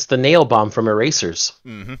the nail bomb from Erasers.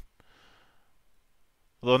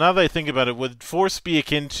 Although now that I think about it, would the Force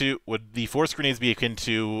Grenades be akin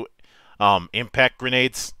to Impact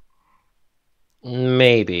Grenades?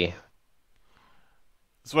 Maybe.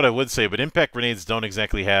 That's what I would say, but Impact Grenades don't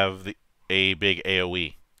exactly have a big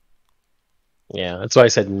AoE. Yeah, that's why I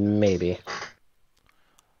said maybe.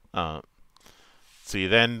 See,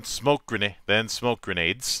 then Smoke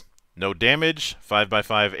Grenades. No damage,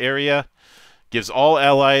 5x5 area. Gives all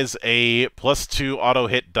allies a +2 auto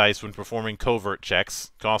hit dice when performing covert checks.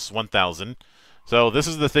 Costs 1,000. So this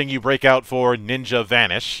is the thing you break out for Ninja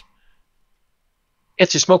Vanish.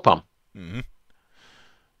 It's your smoke bomb.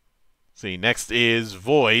 See, next is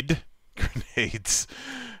Void Grenades.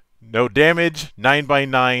 No damage,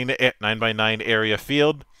 9x9 area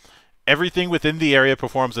field. Everything within the area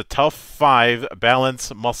performs a tough 5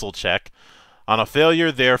 balance muscle check. On a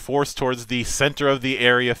failure, they are forced towards the center of the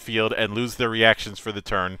area field and lose their reactions for the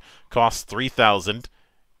turn. Costs 3,000.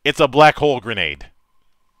 It's a black hole grenade.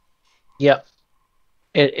 Yep.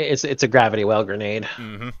 It's a gravity well grenade.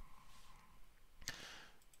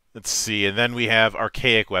 Let's see, and then we have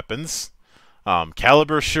archaic weapons.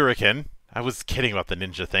 Caliber Shuriken. I was kidding about the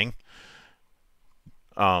ninja thing.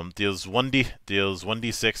 Deals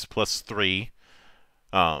 1d6 plus 3.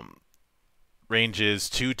 Range is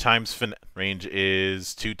 2 times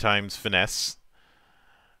finesse.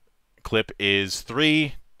 Clip is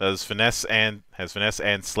 3. Has finesse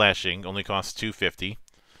and slashing. Only costs 250.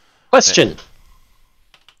 Question.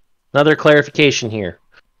 Another clarification here.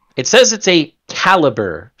 It says it's a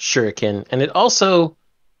caliber shuriken, and it also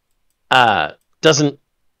doesn't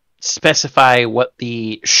specify what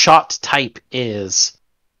the shot type is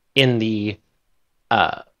in the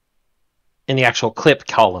actual clip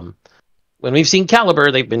column. When we've seen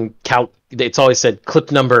caliber, they've been it's always said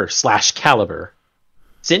clip number / caliber.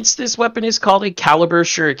 Since this weapon is called a caliber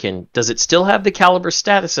shuriken, does it still have the caliber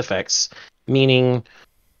status effects, meaning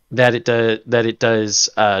that it does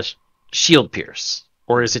shield pierce,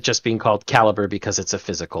 or is it just being called caliber because it's a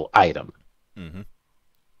physical item? Mm-hmm.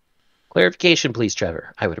 Clarification, please,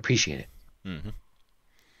 Trevor. I would appreciate it. Mm-hmm.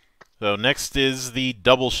 So next is the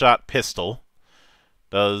double shot pistol.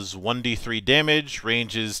 Does 1d3 damage,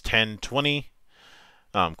 range is 10-20.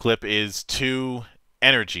 Clip is 2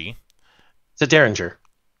 energy. It's a Derringer.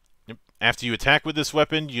 Yep. After you attack with this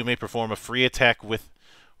weapon, you may perform a free attack with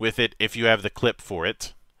it if you have the clip for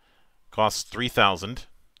it. Costs 3,000.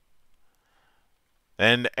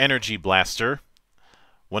 Then Energy Blaster.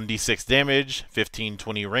 1d6 damage,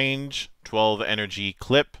 15-20 range, 12 energy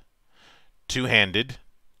clip, two-handed,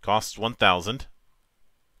 costs 1,000.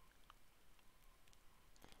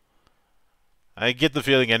 I get the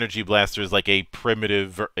feeling Energy Blaster is like a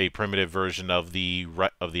primitive version of the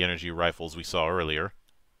energy rifles we saw earlier.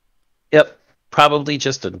 Yep, probably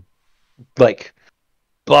just a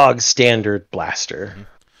bog standard blaster. Mm-hmm.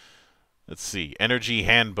 Let's see, Energy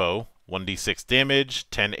Handbow, 1d6 damage,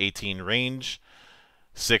 10-18 range,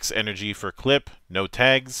 6 energy for clip, no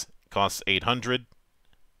tags, costs 800.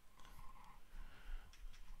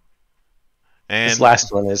 And this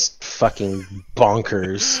last one is fucking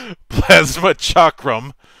bonkers. Plasma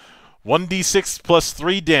Chakram, 1d6 plus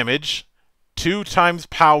 3 damage, 2 times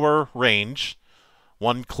power range.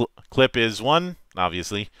 One clip is 1,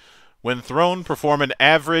 obviously. When thrown, perform an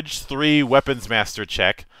average 3 Weapons Master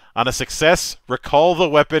check. On a success, recall the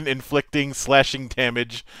weapon inflicting slashing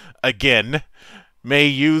damage again. May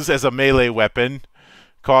use as a melee weapon.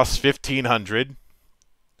 Costs 1,500.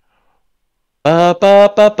 Ba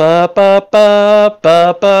ba ba ba ba ba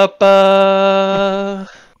ba ba ba.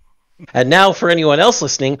 And now, for anyone else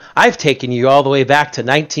listening, I've taken you all the way back to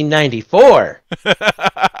 1994.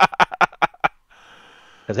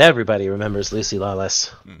 Because everybody remembers Lucy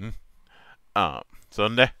Lawless. Mm-hmm.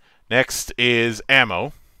 So next is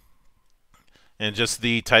ammo. And just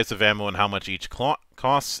the types of ammo and how much each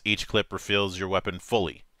costs. Each clip refills your weapon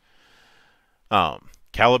fully.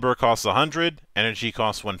 Caliber costs 100. Energy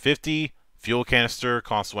costs 150. Fuel canister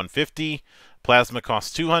costs 150. Plasma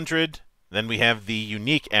costs 200. Then we have the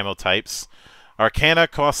unique ammo types. Arcana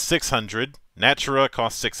costs 600. Natura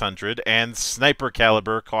costs 600. And Sniper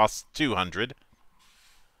Caliber costs 200.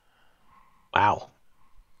 Wow.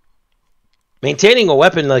 Maintaining a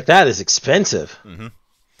weapon like that is expensive. Mm-hmm.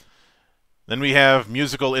 Then we have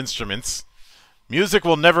musical instruments. Music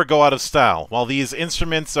will never go out of style. While these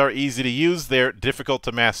instruments are easy to use, they're difficult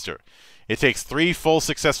to master. It takes 3 full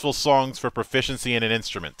successful songs for proficiency in an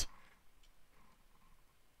instrument.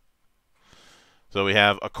 So we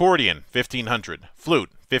have accordion, 1,500. Flute,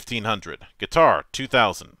 1,500. Guitar,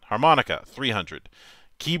 2,000. Harmonica, 300.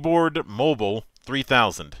 Keyboard mobile,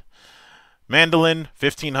 3,000. Mandolin,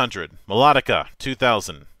 1,500. Melodica,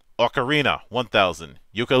 2,000. Ocarina, 1,000.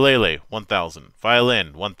 Ukulele, 1,000.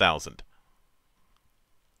 Violin, 1,000.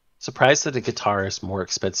 Surprised that a guitar is more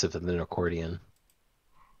expensive than an accordion.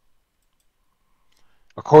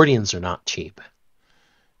 Accordions are not cheap.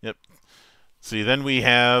 Yep. See, then we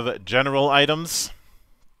have general items,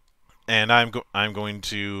 and I'm going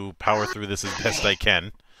to power through this as best I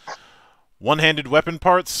can. One-handed weapon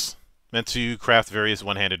parts, meant to craft various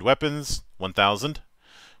one-handed weapons, 1,000.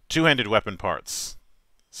 Two-handed weapon parts,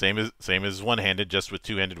 same as one-handed, just with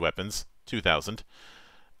two-handed weapons, 2,000.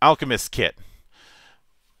 Alchemist kit.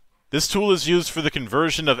 This tool is used for the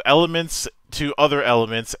conversion of elements to other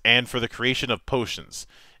elements and for the creation of potions.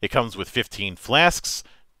 It comes with 15 flasks,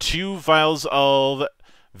 2 vials of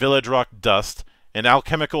Villadrock dust, an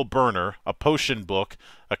alchemical burner, a potion book,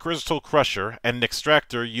 a crystal crusher, and an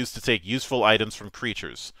extractor used to take useful items from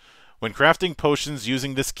creatures. When crafting potions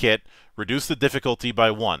using this kit, reduce the difficulty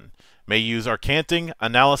by 1. May use arcanting,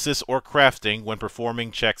 analysis, or crafting when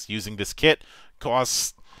performing checks using this kit.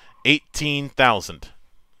 Costs 18,000.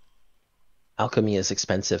 Alchemy is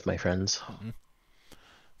expensive, my friends. Mm-hmm.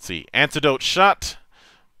 Let's see. Antidote shot.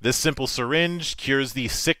 This simple syringe cures the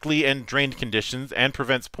sickly and drained conditions and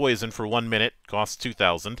prevents poison for 1 minute. Costs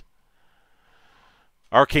 2,000.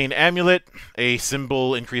 Arcane amulet. A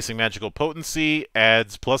symbol increasing magical potency.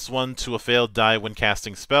 Adds +1 to a failed die when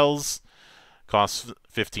casting spells. Costs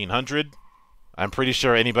 1,500. I'm pretty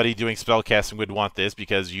sure anybody doing spell casting would want this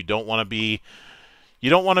because you don't want to be You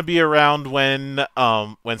don't want to be around when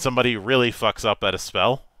somebody really fucks up at a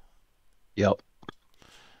spell. Yep.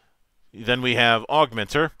 Then we have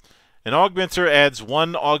Augmenter. An Augmenter adds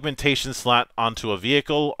one augmentation slot onto a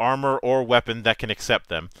vehicle, armor, or weapon that can accept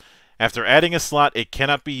them. After adding a slot, it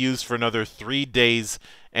cannot be used for another 3 days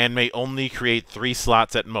and may only create 3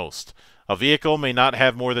 slots at most. A vehicle may not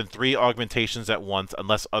have more than 3 augmentations at once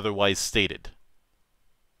unless otherwise stated.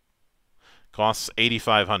 Costs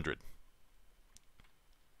 8,500.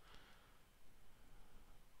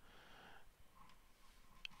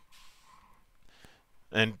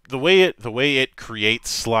 And the way it creates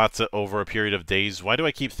slots over a period of days, why do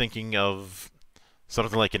I keep thinking of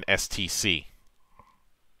something like an STC?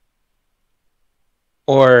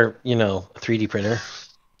 Or, you know, a 3D printer.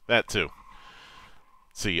 That too.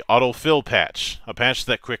 Let's see, autofill patch. A patch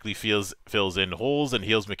that quickly fills in holes and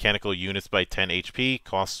heals mechanical units by 10 HP.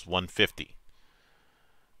 Costs 150.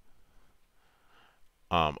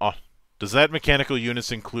 Does that mechanical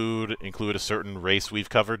units include a certain race we've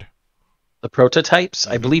covered? The prototypes?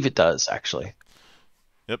 I believe it does, actually.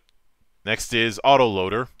 Yep. Next is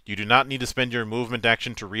autoloader. You do not need to spend your movement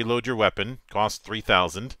action to reload your weapon. Costs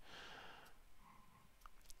 3,000.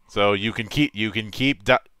 So you can keep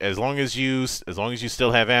as long as you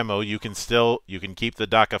still have ammo, you can keep the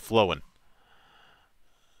DACA flowing.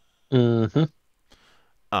 Mm-hmm.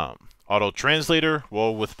 Auto translator,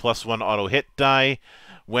 roll with +1 auto hit die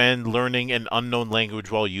when learning an unknown language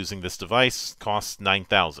while using this device. Costs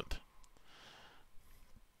 9,000.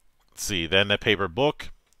 Let's see, then a paper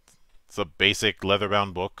book. It's a basic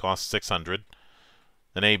leather-bound book, costs 600.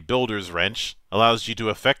 Then a builder's wrench allows you to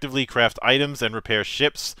effectively craft items and repair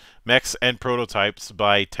ships, mechs, and prototypes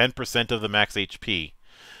by 10% of the max HP.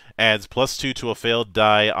 Adds +2 to a failed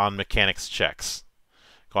die on mechanics checks.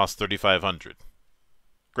 Costs 3,500.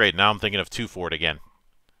 Great, now I'm thinking of 2 for it again.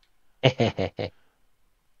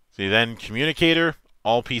 See, then communicator.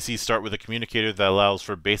 All PCs start with a communicator that allows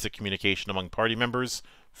for basic communication among party members.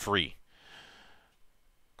 Free.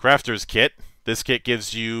 Crafter's kit. This kit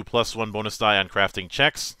gives you +1 bonus die on crafting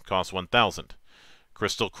checks. Costs 1,000.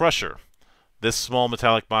 Crystal crusher. This small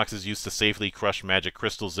metallic box is used to safely crush magic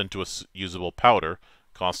crystals into a usable powder.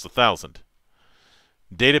 Costs 1,000.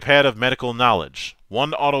 Datapad of medical knowledge.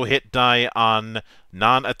 1 auto hit die on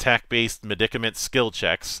non-attack based medicament skill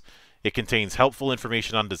checks. It contains helpful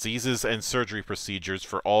information on diseases and surgery procedures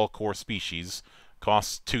for all core species.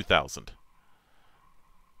 Costs 2,000.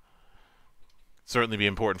 Certainly be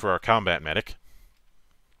important for our combat medic.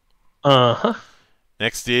 Uh-huh.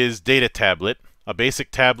 Next is Data Tablet, a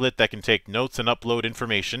basic tablet that can take notes and upload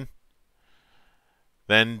information.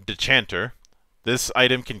 Then Dechanter. This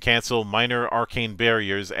item can cancel minor arcane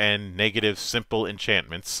barriers and negative simple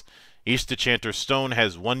enchantments. Each Dechanter stone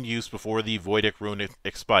has 1 use before the Voidic rune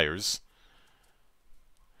expires.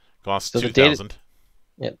 Costs 2,000.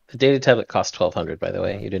 Yeah, the data tablet costs 1,200, by the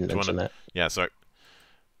way. You didn't mention that. Yeah, sorry.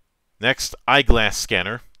 Next, Eyeglass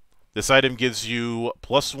Scanner. This item gives you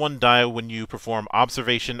 +1 die when you perform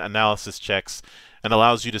observation analysis checks and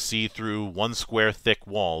allows you to see through 1 square thick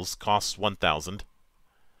walls. Costs 1,000.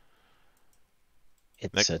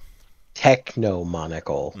 It's a techno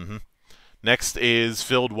monocle. Mm-hmm. Next is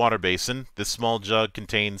Filled Water Basin. This small jug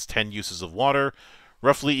contains 10 uses of water,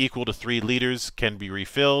 roughly equal to 3 liters, can be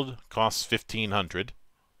refilled, costs 1,500.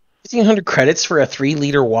 1,500 credits for a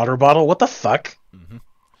 3-liter water bottle? What the fuck? Mm-hmm.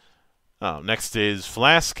 Next is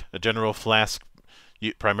Flask, a general flask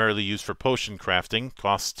primarily used for potion crafting,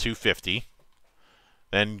 costs 250.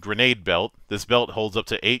 Then Grenade Belt. This belt holds up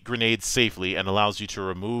to 8 grenades safely and allows you to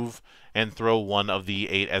remove and throw 1 of the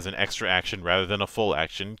 8 as an extra action rather than a full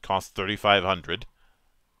action, costs 3,500.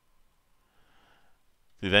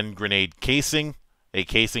 Then Grenade Casing. A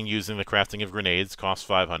casing used in the crafting of grenades, costs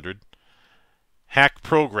 500. Hack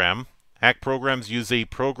Program. Hack programs use a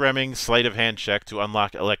programming sleight of hand check to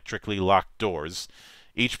unlock electrically locked doors.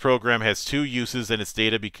 Each program has 2 uses and its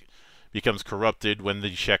data becomes corrupted when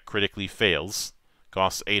the check critically fails.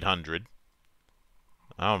 Costs 800.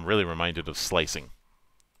 Now I'm really reminded of slicing.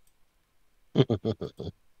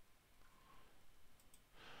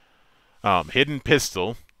 Hidden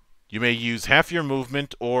Pistol. You may use half your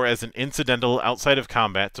movement or as an incidental outside of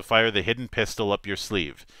combat to fire the hidden pistol up your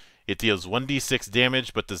sleeve. It deals 1d6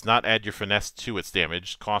 damage but does not add your finesse to its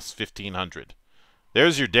damage. Costs 1,500.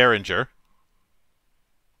 There's your Derringer.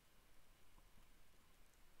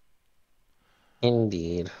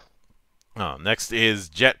 Indeed. Next is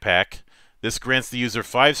Jetpack. This grants the user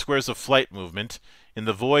 5 squares of flight movement. In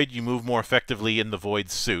the Void, you move more effectively in the Void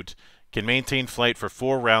suit. Can maintain flight for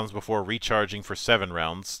 4 rounds before recharging for 7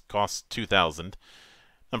 rounds. Costs 2,000.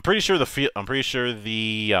 I'm pretty sure the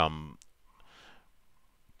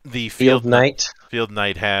The Field Knight. Field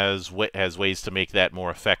Knight has ways to make that more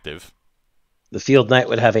effective. The Field Knight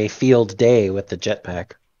would have a field day with the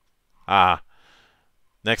jetpack. Ah.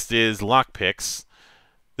 Next is Lockpicks.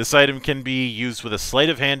 This item can be used with a sleight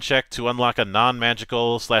of hand check to unlock a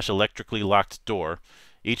non-magical/electrically locked door.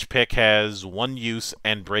 Each pick has one use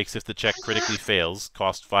and breaks if the check critically fails.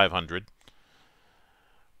 Cost 500.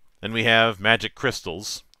 Then we have Magic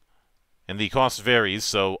Crystals. And the cost varies,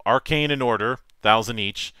 so Arcane and Order, 1,000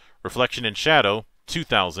 each. Reflection and Shadow,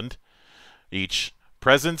 2,000 each.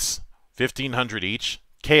 Presence, 1,500 each.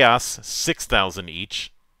 Chaos, 6,000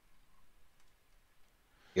 each.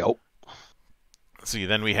 Yep. Let's see,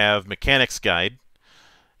 then we have Mechanics Guide.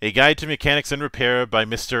 A Guide to Mechanics and Repair by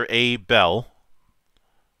Mr. A. Bell.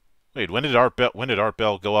 Wait, when did Art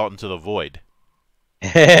Bell go out into the void?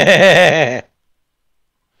 +1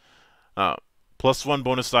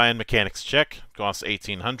 bonus die and mechanics check. Costs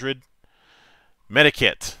 1,800.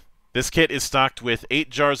 Medikit. This kit is stocked with 8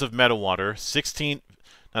 jars of meta water, 15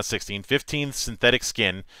 synthetic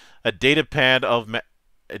skin, a data pad of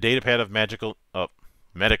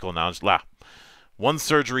medical knowledge, 1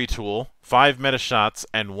 surgery tool, 5 meta shots,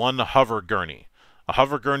 and 1 hover gurney. A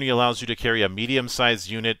hover gurney allows you to carry a medium-sized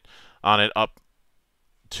unit on it up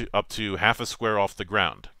to half a square off the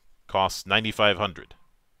ground. Costs 9,500.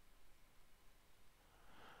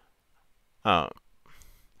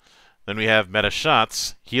 Then we have Meta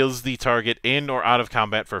Shots. Heals the target in or out of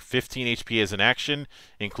combat for 15 HP as an action.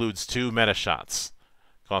 Includes 2 Meta Shots.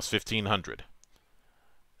 Costs 1,500.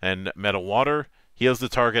 And Meta Water. Heals the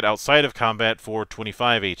target outside of combat for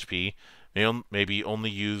 25 HP. May be only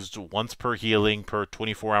used once per healing per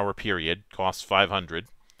 24-hour period. Costs 500.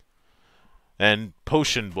 And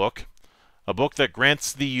Potion Book. A book that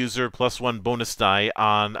grants the user +1 bonus die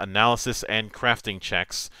on analysis and crafting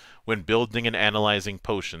checks when building and analyzing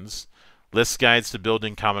potions. Lists guides to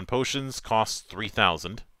building common potions. Costs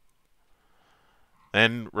 3,000.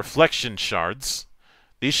 And Reflection Shards.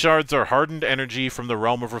 These shards are hardened energy from the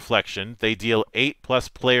realm of reflection. They deal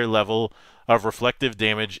 8+ player level of reflective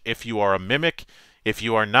damage if you are a mimic. If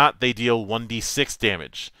you are not, they deal 1d6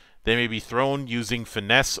 damage. They may be thrown using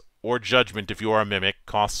finesse or judgment if you are a mimic.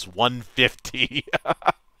 Costs 150.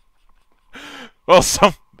 Well,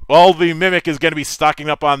 the mimic is going to be stocking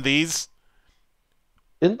up on these.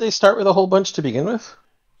 Didn't they start with a whole bunch to begin with?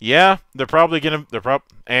 Yeah, they're probably going to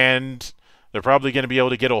be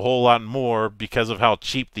able to get a whole lot more because of how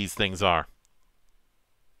cheap these things are.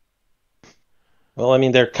 Well, I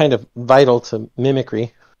mean, they're kind of vital to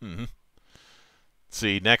mimicry. Mm-hmm. Let's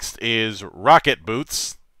see, next is Rocket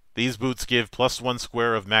Boots. These boots give +1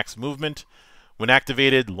 square of max movement. When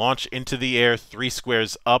activated, launch into the air 3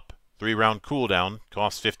 squares up, 3-round cooldown.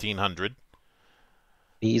 Costs 1,500.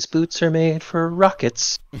 These boots are made for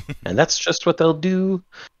rockets, and that's just what they'll do,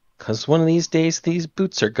 because one of these days these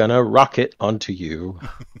boots are gonna rocket onto you.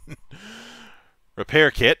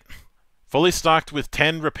 Repair Kit. Fully stocked with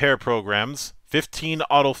 10 repair programs, 15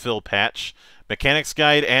 autofill patch, mechanics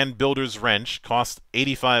guide, and builder's wrench. Cost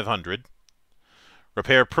 8,500.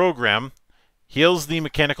 Repair Program. Heals the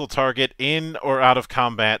mechanical target in or out of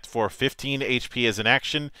combat for 15 HP as an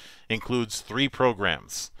action. Includes 3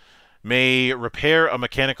 programs. May repair a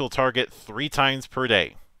mechanical target 3 times per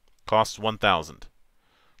day. Costs 1,000.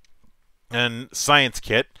 And Science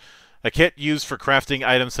Kit. A kit used for crafting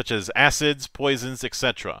items such as acids, poisons,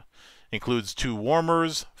 etc. Includes 2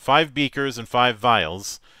 warmers, 5 beakers, and 5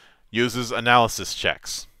 vials. Uses analysis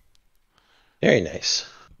checks. Very nice.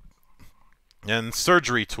 And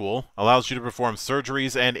Surgery Tool. Allows you to perform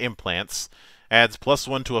surgeries and implants. Adds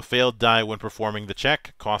 +1 to a failed die when performing the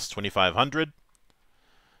check. Costs 2,500.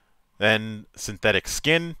 Then Synthetic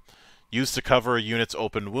Skin. Used to cover a unit's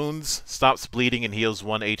open wounds. Stops bleeding and heals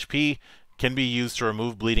 1 HP. Can be used to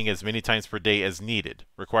remove bleeding as many times per day as needed.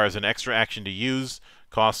 Requires an extra action to use.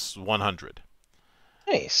 Costs 100.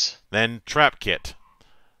 Nice. Then Trap Kit.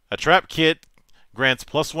 A Trap Kit grants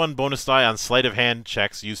 +1 bonus die on sleight of hand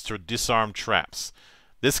checks used to disarm traps.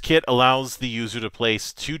 This kit allows the user to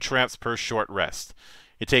place 2 traps per short rest.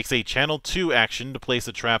 It takes a Channel 2 action to place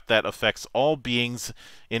a trap that affects all beings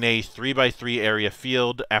in a 3x3 area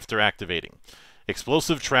field after activating.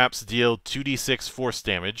 Explosive traps deal 2d6 force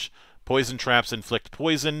damage. Poison traps inflict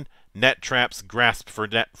poison. Net traps grasp for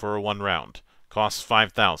net for 1 round. Costs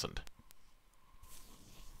 5,000.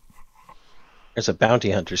 There's a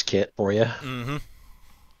bounty hunter's kit for you. Mm-hmm.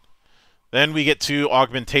 Then we get to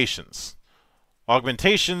augmentations.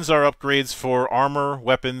 Augmentations are upgrades for armor,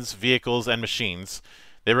 weapons, vehicles, and machines.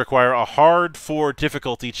 They require a hard 4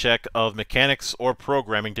 difficulty check of mechanics or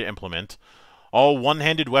programming to implement. All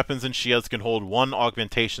one-handed weapons and shields can hold 1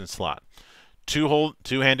 augmentation slot.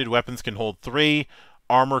 Two-handed weapons can hold 3.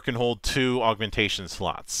 Armor can hold 2 augmentation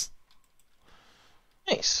slots.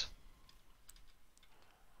 Nice.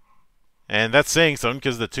 And that's saying something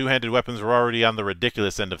because the two-handed weapons were already on the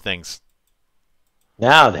ridiculous end of things.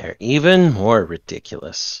 Now they're even more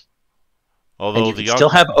ridiculous. Although and you can still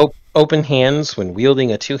have open hands when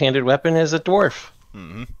wielding a two-handed weapon as a dwarf.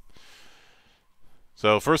 Mm-hmm.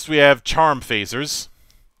 So first we have charm phasers,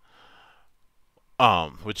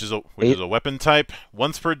 which is a weapon type.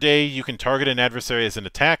 Once per day, you can target an adversary as an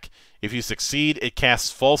attack. If you succeed, it casts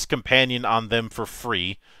False Companion on them for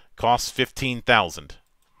free. Costs 15,000.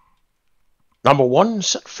 Number 1,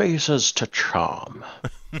 set phasers to charm.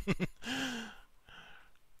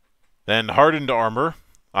 Then hardened armor,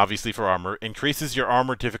 obviously for armor, increases your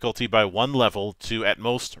armor difficulty by 1 level to at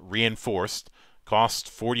most reinforced. Cost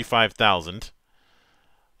 45,000.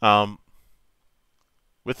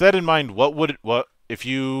 With that in mind, what if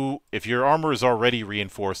your armor is already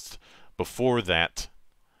reinforced before that?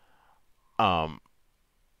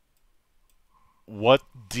 What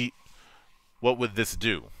would this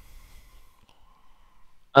do?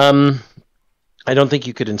 I don't think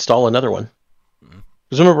you could install another one.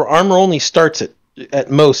 Because remember, armor only starts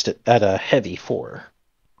at most at a heavy 4.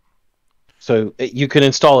 So you can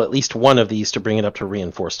install at least one of these to bring it up to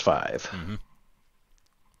reinforced 5. Mm-hmm.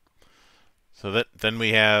 So then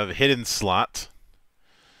we have hidden slot.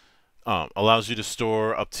 Allows you to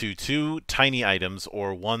store up to 2 tiny items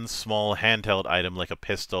or 1 small handheld item like a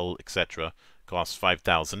pistol, etc. Costs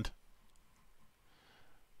 5,000.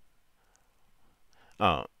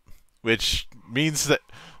 Which means that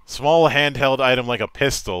small handheld item like a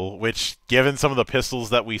pistol, which given some of the pistols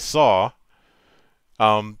that we saw,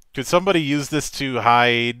 could somebody use this to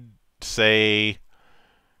hide, say,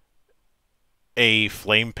 a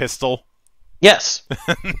flame pistol? Yes.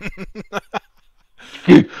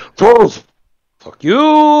 Fuck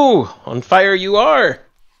you! On fire you are!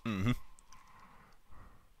 Mm-hmm.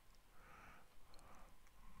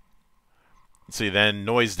 Let's see, then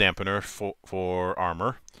noise dampener for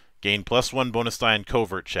armor. Gain +1 bonus die on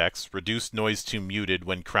covert checks. Reduce noise to muted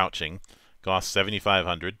when crouching. Cost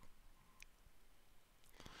 7,500.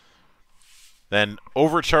 Then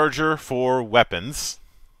overcharger for weapons.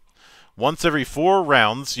 Once every 4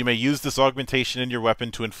 rounds, you may use this augmentation in your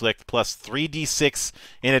weapon to inflict plus 3d6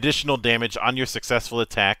 in additional damage on your successful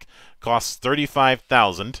attack. Costs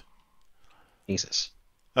 35,000. Jesus.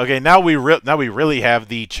 Okay, now we really have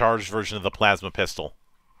the charged version of the plasma pistol.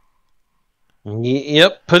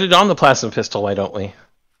 Yep, put it on the plasma pistol, why don't we?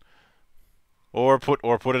 Or put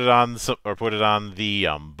it on the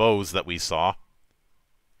bows that we saw.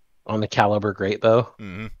 On the caliber great bow.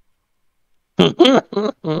 Mm-hmm.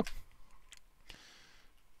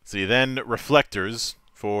 See, then reflectors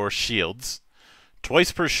for shields.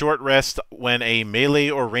 Twice per short rest, when a melee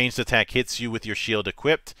or ranged attack hits you with your shield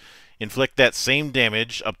equipped, inflict that same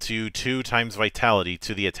damage up to 2 times vitality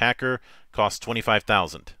to the attacker. Costs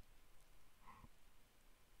 25,000.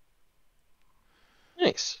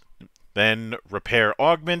 Nice. Then repair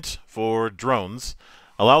augment for drones.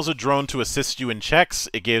 Allows a drone to assist you in checks.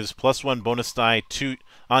 It gives +1 bonus die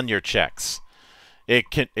on your checks.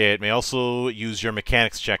 It may also use your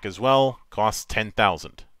mechanics check as well. Costs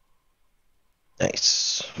 10,000.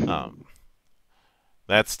 Nice.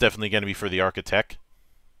 That's definitely going to be for the architect.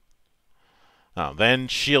 Then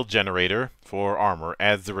shield generator for armor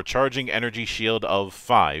adds the recharging energy shield of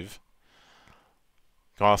 5.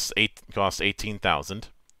 Costs 18,000.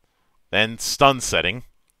 Then stun setting.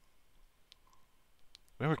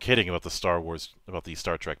 We were kidding about the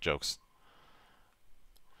Star Trek jokes.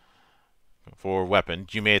 For weapon,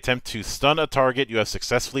 you may attempt to stun a target you have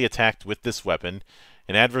successfully attacked with this weapon.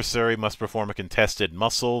 An adversary must perform a contested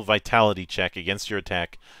muscle vitality check against your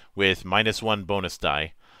attack with -1 bonus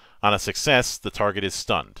die. On a success, the target is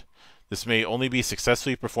stunned. This may only be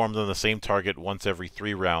successfully performed on the same target once every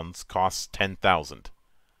 3 rounds. Costs 10,000.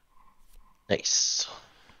 Nice.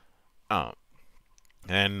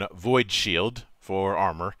 And Void Shield for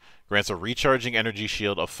armor grants a recharging energy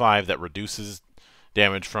shield of 5 that reduces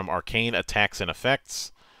damage from arcane attacks and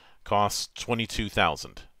effects. Costs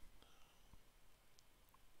 22,000.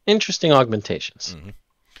 Interesting augmentations. Mm-hmm.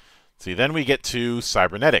 See, then we get to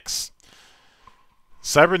cybernetics.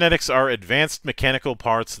 Cybernetics are advanced mechanical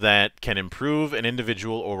parts that can improve an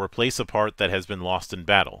individual or replace a part that has been lost in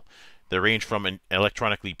battle. They range from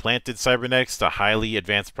electronically planted cybernetics to highly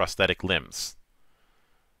advanced prosthetic limbs.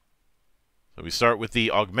 So we start with the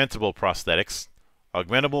augmentable prosthetics.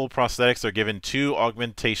 Augmentable prosthetics are given 2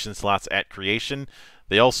 augmentation slots at creation.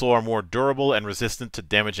 They also are more durable and resistant to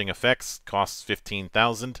damaging effects. Costs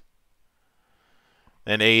 15,000.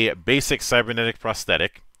 Then a basic cybernetic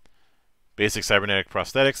prosthetic. Basic cybernetic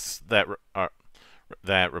prosthetics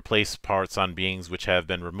that replace parts on beings which have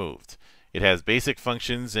been removed. It has basic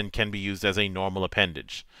functions and can be used as a normal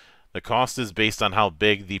appendage. The cost is based on how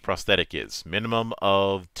big the prosthetic is. Minimum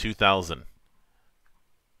of 2,000.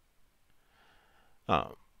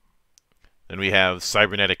 Then we have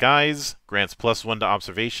cybernetic eyes. Grants +1 to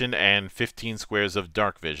observation and 15 squares of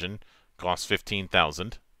dark vision. Costs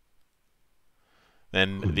 15,000.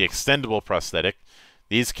 Then the extendable prosthetic.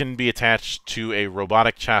 These can be attached to a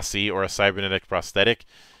robotic chassis or a cybernetic prosthetic.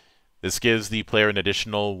 This gives the player an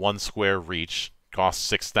additional 1 square reach. Costs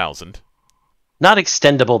 6,000. Not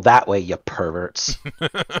extendable that way, you perverts.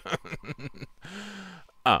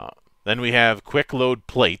 Then we have quick load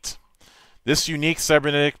plate. This unique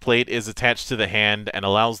cybernetic plate is attached to the hand and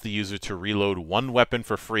allows the user to reload 1 weapon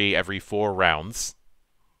for free every 4 rounds.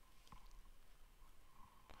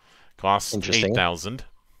 Costs 8,000.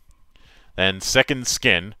 Then second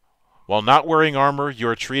skin. While not wearing armor, you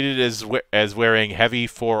are treated as wearing heavy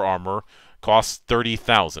forearmor. Costs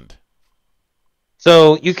 30,000.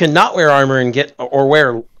 So you can not wear armor and get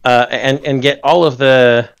and get all of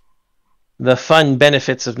the fun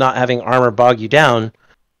benefits of not having armor bog you down,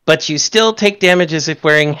 but you still take damage as if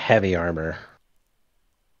wearing heavy armor.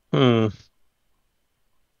 Why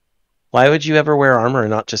would you ever wear armor and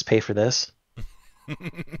not just pay for this?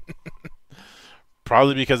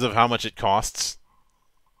 Probably because of how much it costs.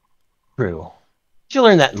 True. You'll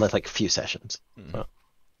learn that in like a few sessions.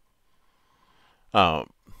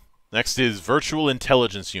 Next is virtual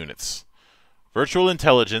intelligence units. Virtual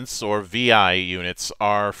intelligence, or VI units,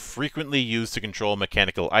 are frequently used to control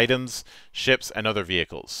mechanical items, ships, and other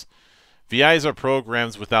vehicles. VIs are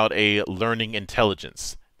programs without a learning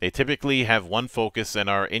intelligence. They typically have one focus and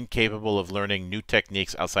are incapable of learning new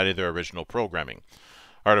techniques outside of their original programming.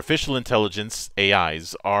 Artificial intelligence,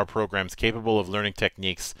 AIs, are programs capable of learning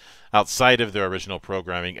techniques outside of their original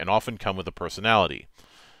programming and often come with a personality.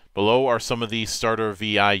 Below are some of the starter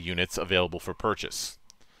VI units available for purchase.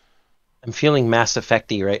 I'm feeling Mass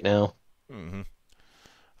Effect-y right now.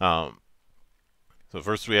 So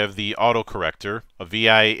first we have the autocorrector, a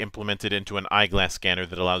VI implemented into an eyeglass scanner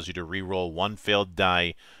that allows you to reroll 1 failed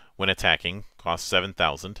die when attacking. Costs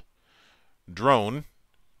 7,000. Drone.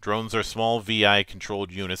 Drones are small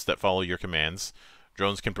VI-controlled units that follow your commands.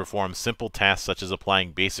 Drones can perform simple tasks such as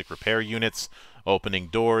applying basic repair units, opening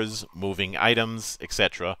doors, moving items,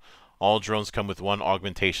 etc. All drones come with 1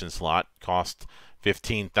 augmentation slot. Cost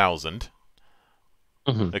 15,000.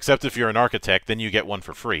 Except if you're an architect, then you get 1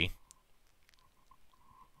 for free.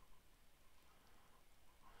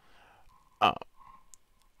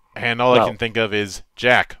 And all I can think of is,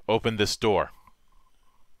 Jack, open this door.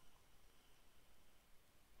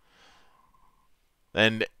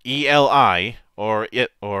 Then ELI, or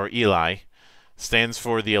ELI, stands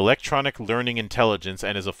for the Electronic Learning Intelligence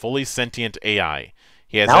and is a fully sentient AI.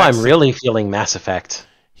 I'm really feeling Mass Effect.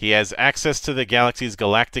 He has access to the galaxy's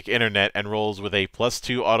galactic internet and rolls with a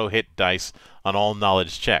 +2 auto-hit dice on all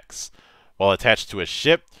knowledge checks. While attached to a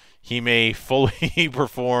ship, he may fully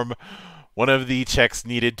perform one of the checks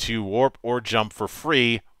needed to warp or jump for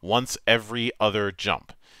free once every other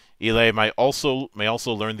jump. Eli may also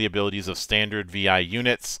learn the abilities of standard VI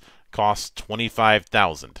units. Cost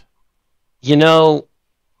 25,000. You know,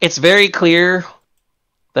 it's very clear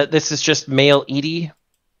that this is just male Edie,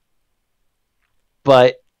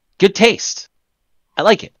 but good taste. I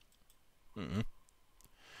like it.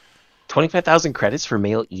 25,000 credits for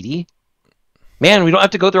male Edie. Man, we don't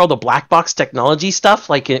have to go through all the black box technology stuff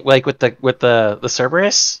like with the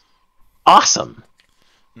Cerberus. Awesome.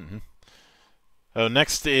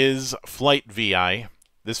 Next is Flight VI.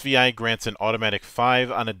 This VI grants an automatic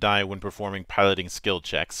 5 on a die when performing piloting skill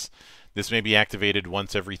checks. This may be activated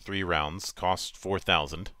once every 3 rounds. Cost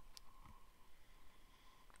 4,000.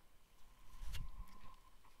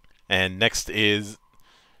 And next is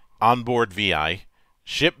Onboard VI.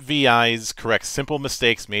 Ship VIs correct simple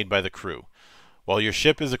mistakes made by the crew. While your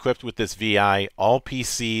ship is equipped with this VI, all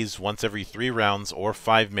PCs once every 3 rounds or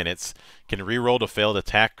 5 minutes can reroll a failed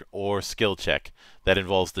attack or skill check that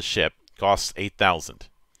involves the ship. Costs 8,000.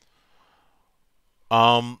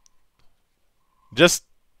 Just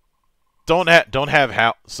don't have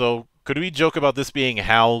Hal. So could we joke about this being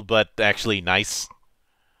Hal, but actually nice?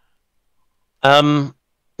 No,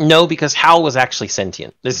 because Hal was actually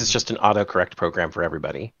sentient. This is just an autocorrect program for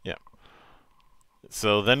everybody. Yeah.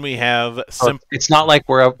 So then we have... it's not like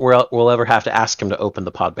we'll ever have to ask him to open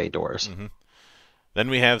the pod bay doors. Then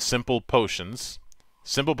we have simple potions.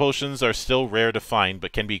 Simple potions are still rare to find,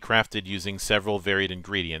 but can be crafted using several varied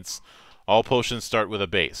ingredients. All potions start with a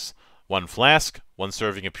base. 1 flask, 1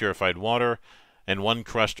 serving of purified water, and 1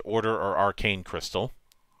 crushed order or arcane crystal.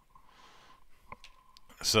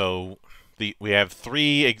 So we have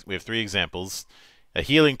three examples. A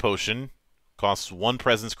healing potion costs 1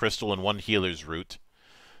 presence crystal and 1 healer's root.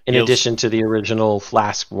 In addition to the original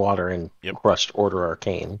flask water and Yep. crushed order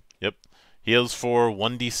arcane. Yep. Heals for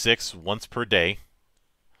 1d6 once per day.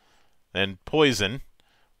 Then poison,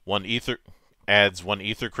 adds 1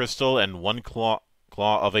 ether crystal and 1 claw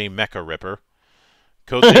of a mecha ripper.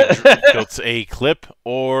 Coats a clip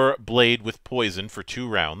or blade with poison for 2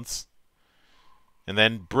 rounds. And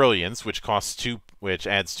then brilliance, which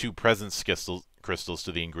adds 2 presence crystals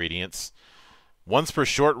to the ingredients. Once per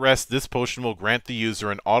short rest, this potion will grant the user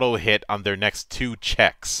an auto hit on their next 2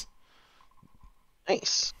 checks.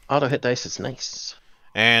 Nice. Auto hit dice is nice.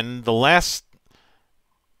 And the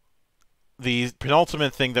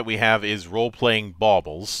penultimate thing that we have is role-playing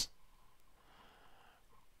baubles,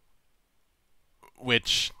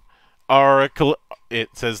 which are, it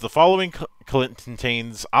says the following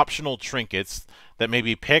contains optional trinkets that may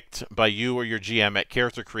be picked by you or your GM at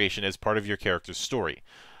character creation as part of your character's story.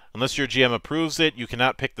 Unless your GM approves it, you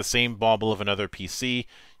cannot pick the same bauble of another PC.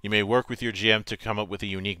 You may work with your GM to come up with a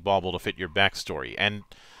unique bauble to fit your backstory. And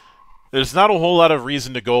there's not a whole lot of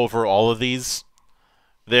reason to go over all of these.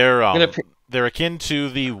 They're akin to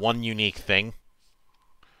the one unique thing.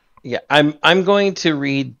 Yeah, I'm going to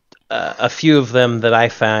read a few of them that I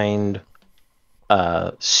find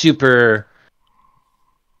super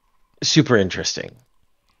interesting.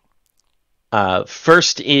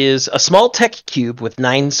 First is a small tech cube with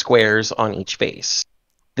 9 squares on each face.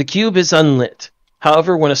 The cube is unlit.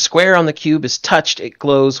 However, when a square on the cube is touched, it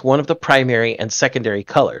glows one of the primary and secondary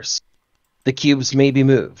colors. The cubes may be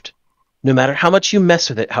moved. No matter how much you mess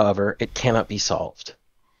with it, however, it cannot be solved.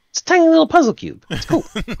 It's a tiny little puzzle cube. It's cool.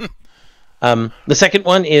 The second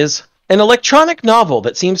one is an electronic novel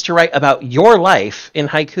that seems to write about your life in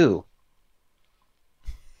haiku.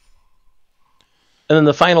 And then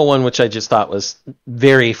the final one, which I just thought was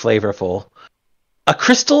very flavorful. A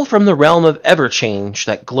crystal from the realm of Everchange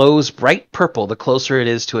that glows bright purple the closer it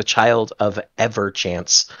is to a child of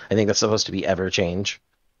Everchance. I think that's supposed to be Everchange.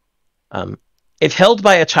 If held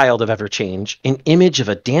by a child of Everchange, an image of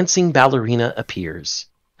a dancing ballerina appears.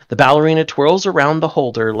 The ballerina twirls around the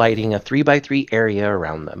holder, lighting a 3x3 area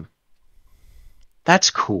around them. That's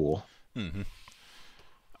cool. Mm-hmm.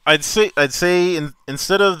 I'd say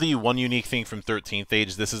instead of the one unique thing from 13th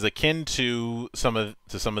Age, this is akin to some of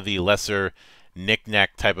the lesser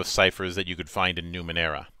knick-knack type of ciphers that you could find in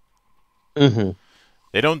Numenera. Mm-hmm.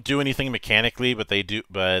 They don't do anything mechanically, but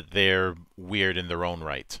they're weird in their own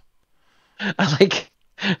right. I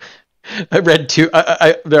read 2.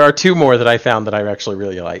 There are 2 more that I found that I actually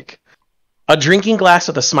really like. A drinking glass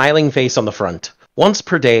with a smiling face on the front. Once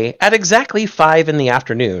per day, at exactly 5 in the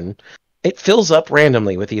afternoon, it fills up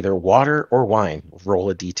randomly with either water or wine. Roll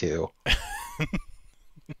a d2.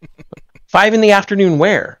 5 in the afternoon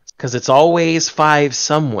where? Because it's always 5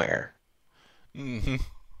 somewhere. Mm-hmm.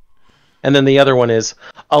 And then the other one is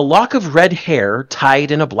a lock of red hair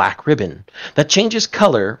tied in a black ribbon that changes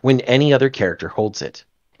color when any other character holds it.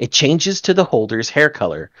 It changes to the holder's hair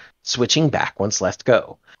color, switching back once let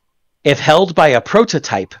go. If held by a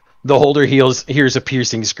prototype, the holder hears a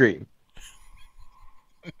piercing scream.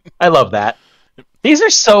 I love that. These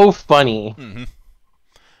are so funny. Mm-hmm.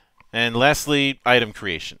 And lastly, item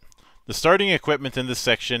creation. The starting equipment in this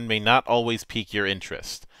section may not always pique your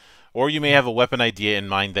interest, or you may have a weapon idea in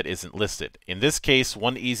mind that isn't listed. In this case,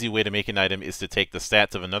 one easy way to make an item is to take the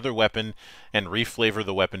stats of another weapon and reflavor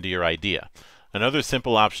the weapon to your idea. Another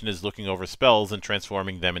simple option is looking over spells and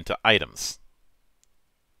transforming them into items.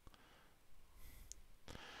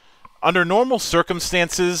 Under normal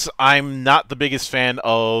circumstances, I'm not the biggest fan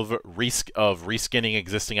of reskinning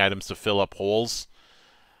existing items to fill up holes.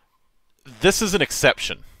 This is an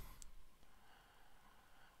exception.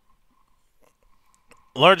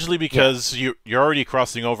 Largely because you're already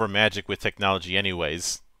crossing over magic with technology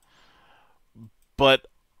anyways. But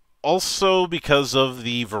also because of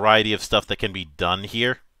the variety of stuff that can be done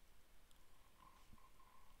here.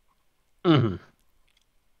 Mm-hmm.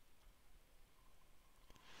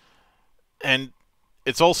 And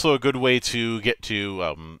it's also a good way to get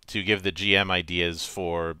to give the GM ideas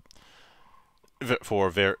for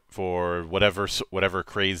whatever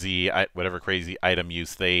crazy item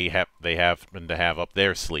use they happen to have up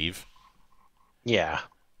their sleeve. Yeah.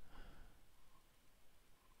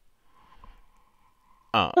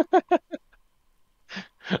 I'm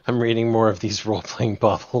reading more of these role-playing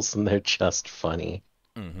bubbles, and they're just funny.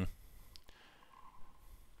 Mm-hmm.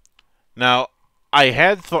 Now, I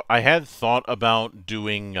had thought about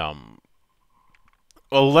doing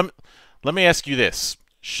Well, let me ask you this: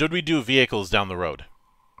 should we do vehicles down the road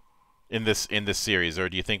in this series, or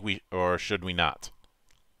do you think or should we not?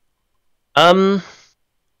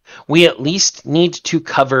 We at least need to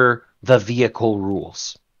cover the vehicle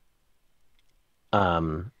rules.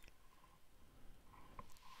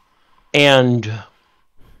 And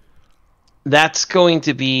that's going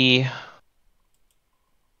to be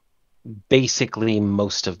basically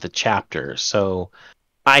most of the chapter. So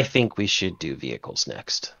I think we should do vehicles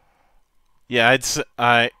next. Yeah,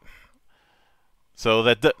 so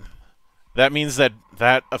that means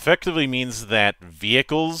that effectively means that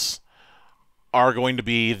vehicles are going to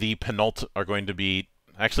be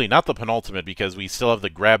actually not the penultimate, because we still have the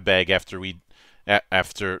grab bag after we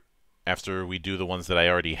do the ones that I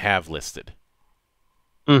already have listed.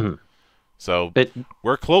 Mm-hmm. So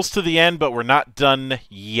we're close to the end, but we're not done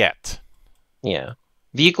yet. Yeah.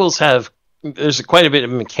 There's quite a bit of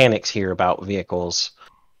mechanics here about vehicles,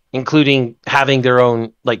 including having their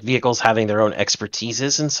own, vehicles having their own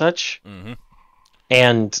expertises and such,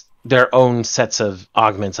 and their own sets of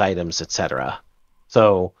augments, items, etc.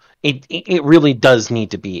 So it really does need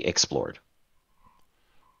to be explored.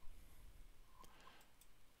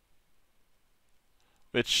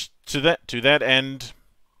 Which, to that end,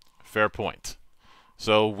 fair point.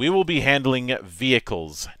 So we will be handling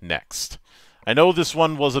vehicles next. I know this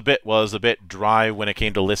one was a bit dry when it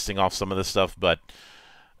came to listing off some of the stuff, but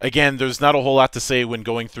again, there's not a whole lot to say when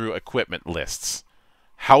going through equipment lists.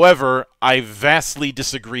 However, I vastly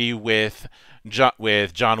disagree with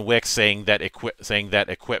John Wick saying that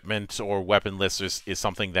equipment or weapon lists is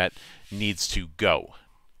something that needs to go.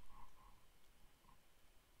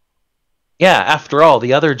 Yeah, after all,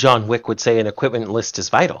 the other John Wick would say an equipment list is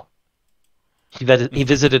vital. He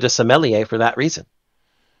visited a sommelier for that reason.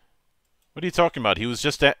 What are you talking about? He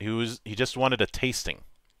just wanted a tasting.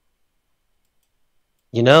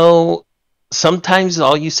 You know, sometimes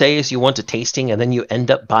all you say is you want a tasting, and then you end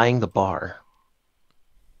up buying the bar.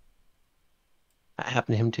 That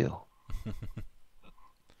happened to him too.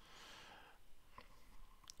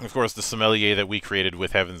 Of course, the sommelier that we created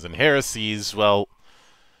with Heavens and Heresies, well,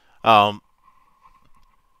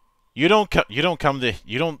 you don't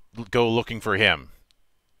go looking for him.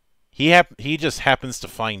 He just happens to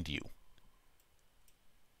find you.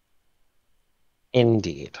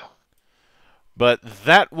 Indeed. But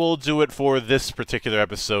that will do it for this particular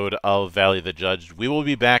episode of Valley of the Judge. We will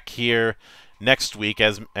be back here next week,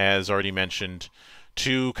 as already mentioned,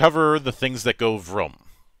 to cover the things that go vroom.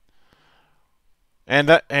 And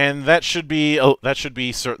that should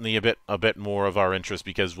be certainly a bit more of our interest,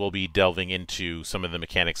 because we'll be delving into some of the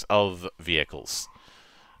mechanics of vehicles,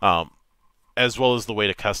 as well as the way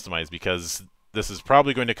to customize, because this is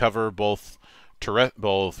probably going to cover both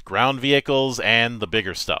ground vehicles and the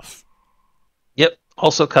bigger stuff. Yep,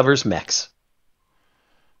 also covers mechs.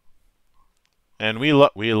 And we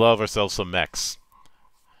love ourselves some mechs.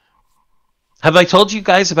 Have I told you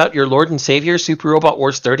guys about your Lord and Savior, Super Robot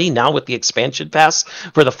Wars 30, now with the expansion pass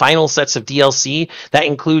for the final sets of DLC that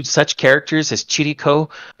includes such characters as Chiriko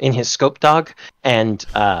in his Scope Dog and,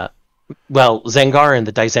 Zengar in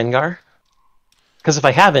the Daizengar? Because if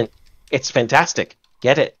I haven't, it's fantastic.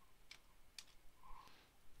 Get it.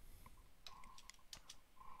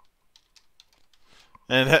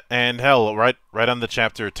 And hell, right on the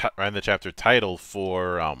chapter title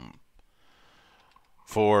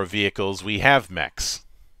for vehicles, we have mechs.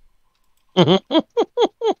 But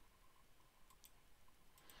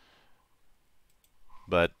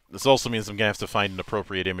this also means I'm gonna have to find an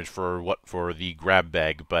appropriate image for the grab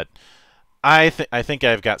bag. But I think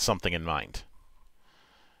I've got something in mind.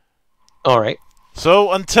 All right.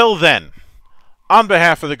 So until then, on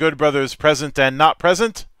behalf of the good brothers present and not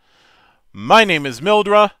present, my name is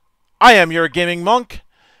Mildra. I am your gaming monk.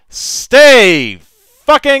 Stay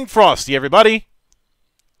fucking frosty, everybody.